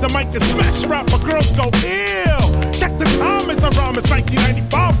I grab the mic and smash rap, my girls go ill. Check the time as I rhyme, it's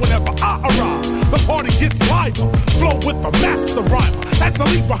 1995 whenever I arrive. The party gets liver, flow with the master rhymer. As I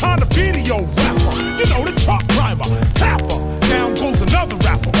leave behind a video rapper, you know the chart climber, tapper. Down goes another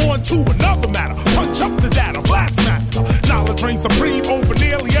rapper, on to another matter. Punch up the data, blast master. Knowledge reigns supreme over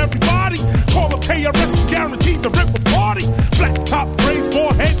nearly everybody. Call up KRS, guaranteed to rip a party. Flat top braids,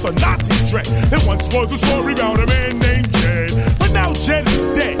 bald heads, or Nazi dread. There once was a story about a man named Jed, but now Jed is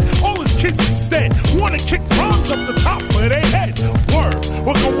dead. All his kids instead wanna kick rhymes up the top of their head. Word,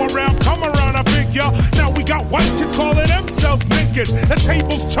 we'll go around, come around, I figure. Now we got white kids calling themselves niggas. The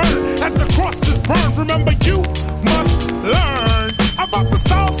tables turn as the crosses burn. Remember, you must learn about the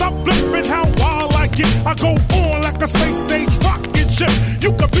styles I flip and how wild I get. I go on like a space age rocket ship.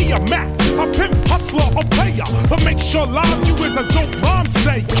 You could be a Mac, a pimp, hustler, or player, but make sure live you is a dope rhyme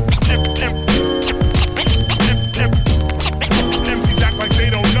say. MCs act like they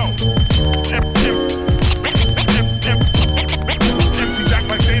don't know. MCs act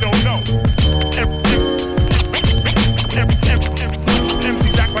like they don't know.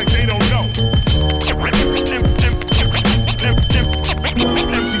 MCs act like they don't know.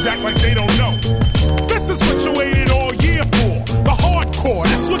 MCs act like they don't know. This is what you waited all year for. The hardcore,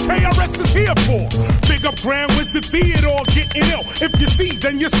 that's what KRS is here for. Big up Grand Wizard Theodore getting ill. If you see,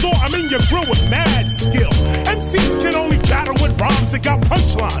 then you saw. I mean, you grew with mad skill. MCs can only battle with rhymes that got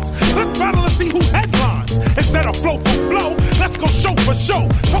punchlines. Let's battle and see who headlines. Instead of flow for flow, let's go show for show.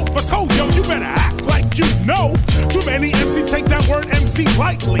 Toe for toe, yo, you better act like you know. Too many MCs take that word MC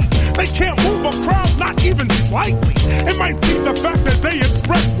lightly. They can't move a crowd, not even slightly. It might be the fact that they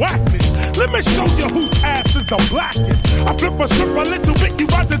express whackness. Let me show you whose ass is the blackest. I flip a script a little bit, you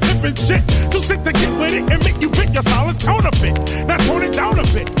ride the tip and shit. Too sick to get with it and make you pick your style is counterfeit. Now tone it down a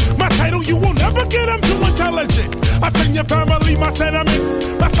bit. My title, you will never get them too intelligent. I send your family my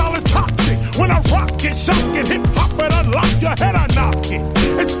sentiments. My style is toxic. When I rock it, shock it, hip hop it, unlock your head, I knock it.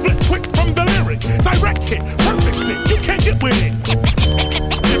 It's split quick from the lyric. Direct hit, perfect fit. You can't get with it.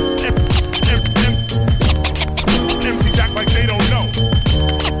 MCs act like they don't know.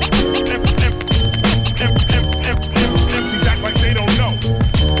 MCs act like they don't know.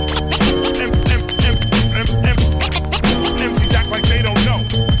 MCs act like they don't know.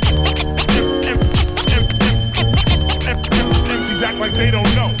 MCs act like they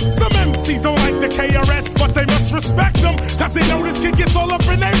don't know. Some MCs don't like the KRS, but they must respect them. Cause they know this kid gets all up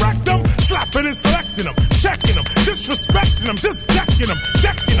and they wreck them. Slapping and selecting them, checking them, disrespecting them, just decking them,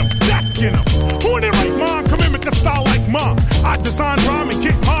 decking them, decking them. Who in their right mind can mimic a style like mine? I design rhyme and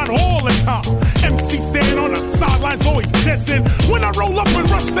get mine all the time. MC stand on the sidelines, always dissing. When I roll up and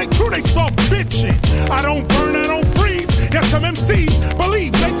rush they crew, they start bitching. I don't burn, I don't freeze. Yes, some MCs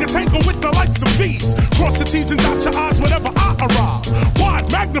believe they can tangle with the likes of these. Cross the T's and dot your I's whenever I arrive.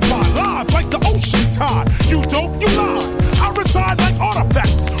 Wide, magnified, live like the ocean tide. You dope, you lie. I reside like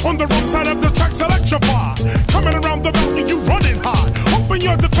artifacts on the wrong side of the tracks, electrified. Coming around the mountain, you running high. Hoping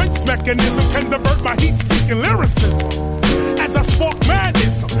your defense mechanism can divert my heat-seeking lyricism. As I spark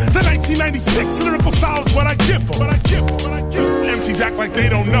madness, the 1996 lyrical style is what I give them. MCs act like they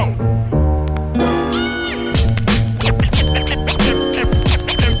don't know.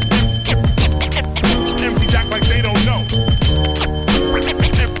 MCs act like they don't know.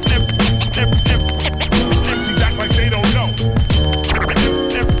 MCs act like they don't know.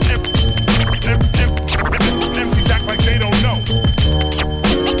 MCs act like they don't know.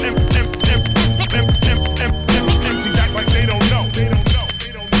 MCs act like they don't know. They don't know.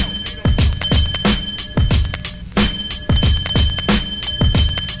 They don't know.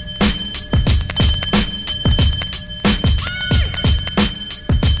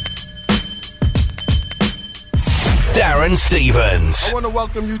 Darren Stevens. I want to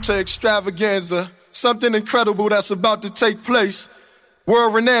welcome you to Extravaganza, something incredible that's about to take place.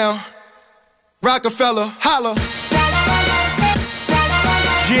 World renowned, Rockefeller, holla.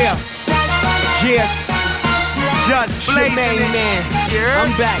 Yeah, just blazing man.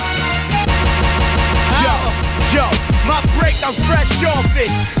 I'm back. Yo, my break, I'm fresh off it.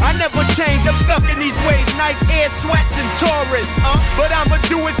 I never change, I'm stuck in these ways. Nike Air sweats and Taurus, but I'ma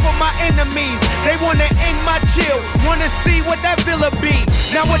do it for my enemies. They wanna end my chill, wanna see what that villa be.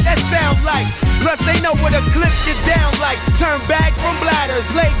 Now what that sound like? Plus they know what a clip get down like. Turn bags from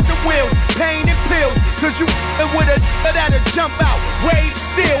bladders, legs to wheels, pain and pills. Cause you with a that'll jump out. Wave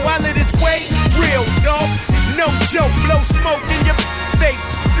still while it is way real, dog. No joke, blow smoke in your face.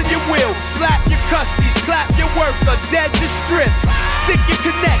 In your will, slap your custies, clap your work, or dead your strip. Stick your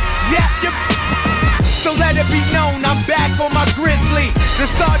connect, yap your. So let it be known, I'm back on my grizzly. The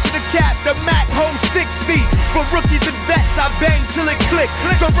sergeant, the cap, the Mac holds 6 feet. For rookies and vets, I bang till it click.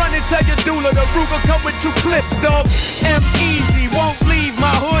 So run and tell your doula the Ruger come with 2 clips, dog. M-Easy, won't leave, my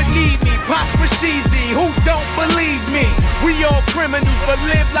hood need me. Pop for Sheezy, who don't believe me? We all criminals, but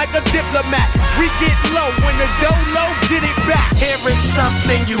live like a diplomat. We get low when the dough low, get it back. Here is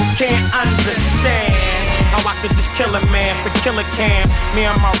something you can't understand. How I could just kill a man for killer cam. Me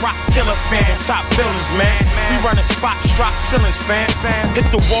and my rock killer fan, top builders, man. We running spots, drop ceilings, fan. Hit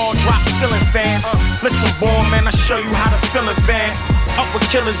the wall, drop ceiling fans. Listen, boy, man, I show you how to fill a van. Up with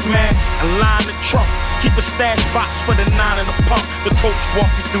killers, man, and line the trunk. Keep a stash box for the 9 and the pump. The coach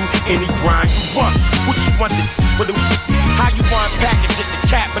walk you through any grind you want. What you want to for the how you want package it, the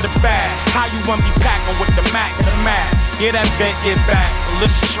cap or the bag. How you want be packing with the Mac and the Mac. Yeah, that bent get back.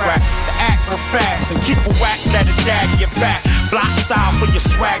 Listen, scrap. The act real fast and keep a whack that a dag your back. Block style for your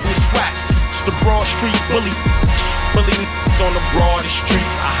swag and your swats. It's the Broad Street bully. Bully on the broadest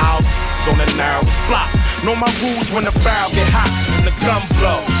streets. A house on the narrowest block. Know my rules when the barrel get hot and the gun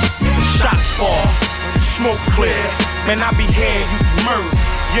blows. The shots fall. Smoke clear. Man, I be here, you be murdered.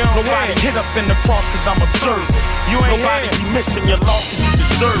 Nobody hit up in the cross cause I'm observant. Nobody be missing your loss cause you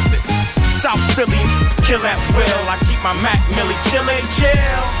deserve it. South Philly, kill at will. I keep my Mac Millie chill.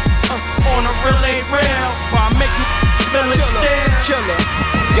 On a relay rail. While I make you feel it still. Killer.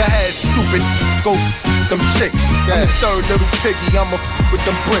 Go ahead, stupid. Go them chicks. I'm the third little piggy. I'm with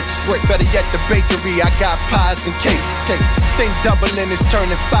them bricks. Better yet, the bakery. I got pies and cakes. Think doubling is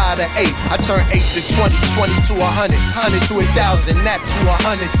turning 5 to 8. I turn 8 to 20, 20 to 100, 100 to 1,000, that to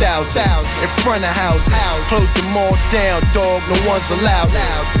 100,000. In front of houses. Close them all down, dog. No one's allowed.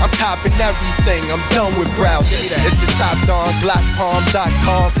 I'm copping everything. I'm done with browsing. It's the top dog,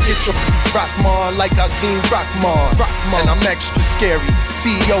 glockpalm.com. Get your Rockmon like I seen Rockmon. And I'm extra scary.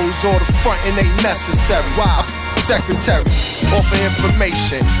 CEOs all the front and ain't necessary. Wow. Secretaries, offer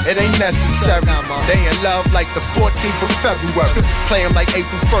information, it ain't necessary. They in love like the 14th of February. Play them like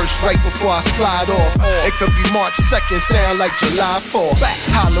April 1st, right before I slide off. It could be March 2nd, sound like July 4th.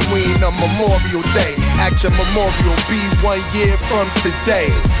 Halloween or Memorial Day. At your memorial be 1 year from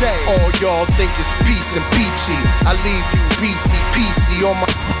today. All y'all think it's peace and peachy. I leave you BCPC on my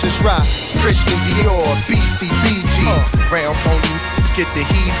just rock. Christian Dior, BCBG. Round phone you get the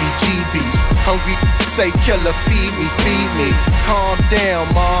heebie-jeebies. Hungry say killer, feed me. Calm down,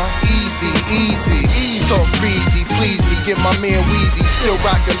 ma, easy. Talk breezy, please me. Get my man Weezy, still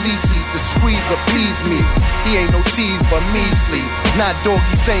rockin' Lisi. The squeeze appease me. He ain't no tease but measly. Not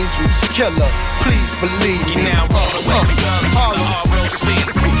doggies, angels, killer. Please believe me. Now roll away the guns, Harlem, RLC.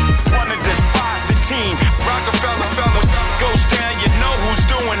 Wanna despise the team. Rockefeller